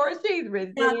resilient. resourced, she's She's got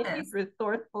resilient, she's this.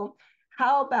 resourceful.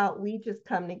 How about we just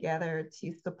come together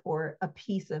to support a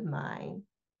peace of mind?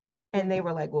 And they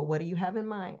were like, well, what do you have in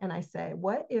mind? And I said,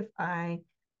 what if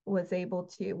we're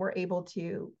able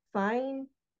to find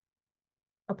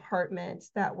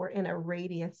apartments that were in a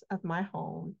radius of my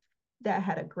home that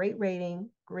had a great rating,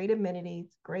 great amenities,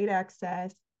 great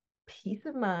access, peace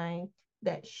of mind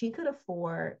that she could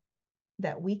afford,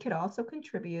 that we could also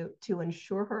contribute to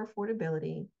ensure her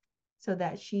affordability so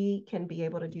that she can be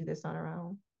able to do this on her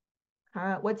own.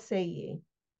 What say ye?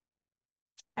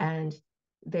 And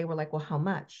they were like, well, how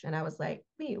much? And I was like,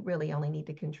 we really only need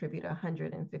to contribute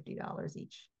 $150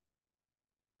 each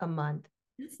a month.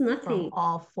 It's from nothing.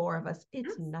 all four of us. It's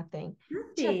That's nothing.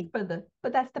 Just nothing. for the,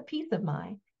 but that's the peace of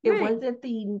mind. It Right, wasn't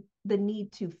the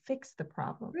need to fix the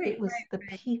problem. It right, was right, the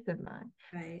right, peace of mind.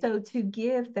 right. So to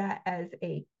give that as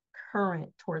a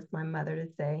current towards my mother to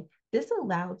say, this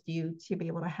allows you to be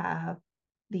able to have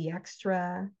the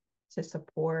extra to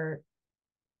support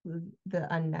the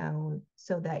unknown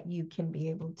so that you can be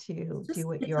able to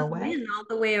do it It's your a way. win all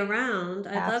the way around.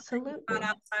 I love that you thought Absolutely.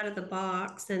 outside of the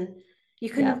box and you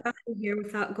couldn't have Yep. gotten here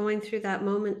without going through that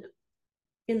moment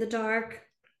in the dark.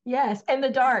 Yes, in the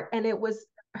dark. And it was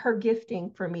her gifting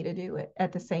for me to do it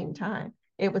at the same time.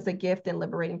 It was a gift and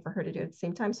liberating for her to do it at the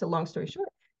same time. So, long story short,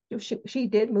 she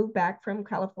did move back from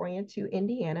California to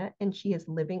Indiana and she is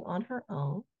living on her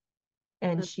own.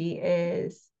 And That's she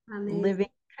is amazing. living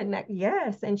connect.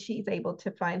 Yes. And she's able to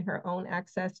find her own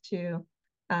access to,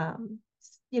 um,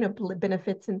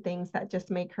 benefits and things that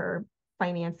just make her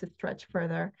finances stretch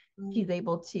further. She's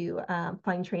able to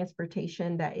find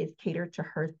transportation that is catered to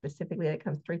her specifically, that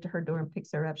comes straight to her door and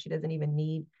picks her up. She doesn't even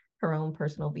need her own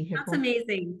personal That's vehicle.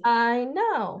 amazing. I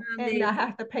know, and not Amazing.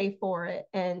 have to pay for it.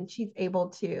 And she's able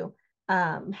to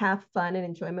have fun and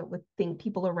enjoyment with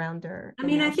people around her. I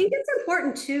And mean, I now think she, it's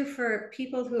important too for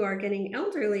people who are getting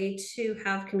elderly to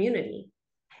have community.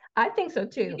 I think so You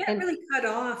too. get And really cut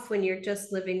off when you're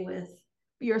just living with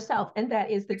yourself, and that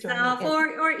is the journey. yourself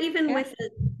And or even yeah, with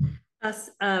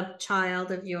a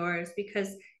child of yours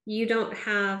because you don't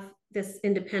have this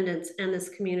independence and this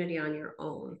community on your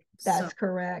own. So, that's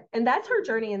correct. And that's her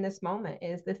journey in this moment.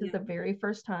 Is this is yeah. the very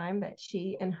first time that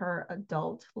she in her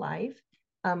adult life,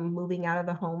 moving out of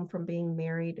the home from being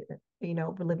married,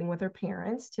 living with her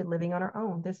parents to living on her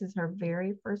own. This is her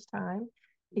very first time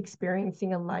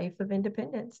experiencing a life of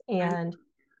independence. I, And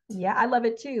yeah, I love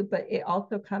it too, but it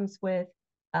also comes with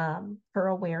her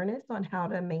awareness on how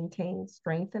to maintain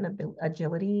strength and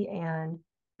agility and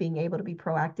being able to be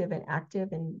proactive and active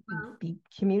and well, be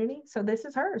community. So this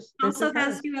is hers. This is also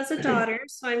has hers. you as a daughter.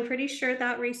 So I'm pretty sure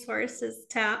that resource is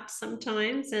tapped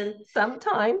sometimes and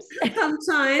Sometimes,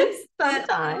 sometimes, but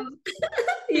sometimes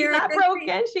she's you're a not good thing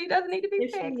broken. She doesn't need to be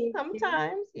if she fixed. needs you.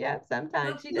 Sometimes, yeah, Well,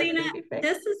 sometimes she doesn't Kalena, need to be fixed.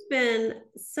 this has been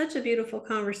such a beautiful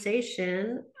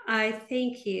conversation. I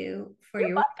thank you for You're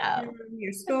your welcome. wisdom, your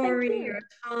And thank story, you. your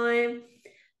time.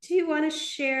 Do you want to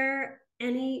share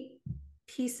any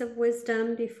piece of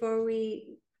wisdom before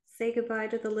we say goodbye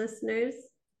to the listeners?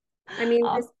 I mean,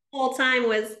 this Uh, whole time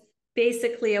was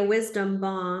basically a wisdom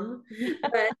bomb,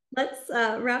 but let's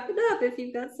wrap it up if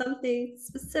you've got something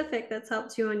specific that's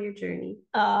helped you on your journey.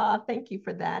 Thank you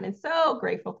for that. And so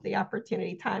grateful for the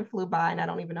opportunity. Time flew by, and I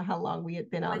don't even know how long we had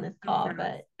been on Like this so call, fast.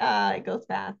 but it goes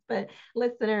fast. But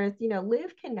listeners,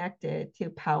 live connected to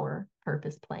power,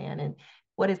 purpose, plan. And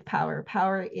what is power?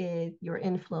 Power is your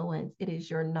influence, it is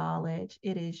your knowledge,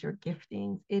 it is your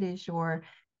giftings, it is your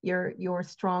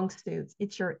strong suits,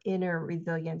 it's your inner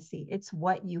resiliency, it's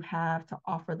what you have to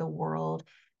offer the world,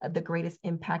 the greatest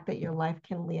impact that your life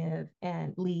can live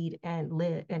and lead and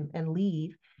live and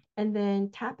leave, and then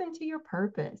tap into your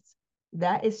purpose.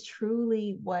 That is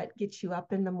truly what gets you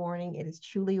up in the morning. It is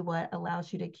truly what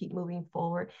allows you to keep moving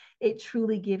forward. It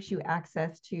truly gives you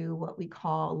access to what we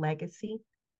call legacy,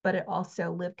 but it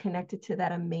also live connected to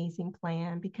that amazing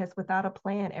plan, because without a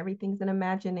plan, everything's an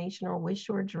imagination or wish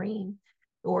or dream,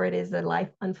 or it is a life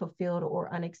unfulfilled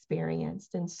or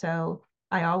unexperienced. And so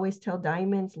I always tell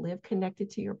diamonds, live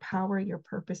connected to your power, your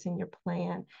purpose, and your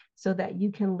plan, so that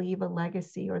you can leave a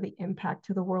legacy or the impact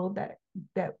to the world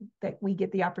that we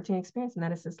get the opportunity to experience, and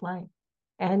that is this life.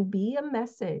 And be a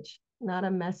message, not a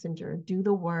messenger. Do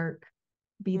the work,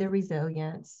 be the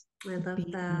resilience, I love be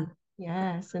that.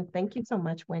 yes. And thank you so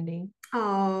much, Wendy.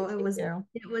 Oh, Appreciate you.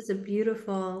 it was a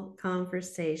beautiful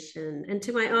conversation. And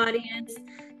to my audience,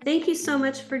 thank you so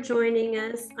much for joining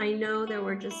us. I know there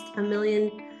were just a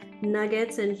million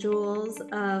nuggets and jewels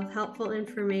of helpful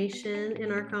information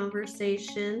in our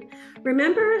conversation.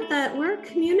 Remember that we're a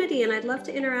community and I'd love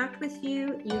to interact with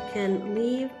you. You can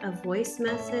leave a voice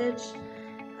message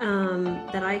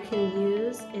that I can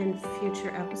use in future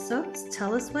episodes.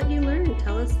 Tell us what you learned.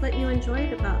 Tell us what you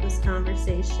enjoyed about this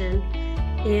conversation.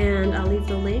 And I'll leave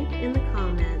the link in the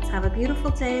comments. Have a beautiful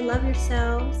day. Love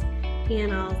yourselves.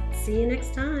 And I'll see you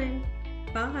next time.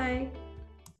 Bye.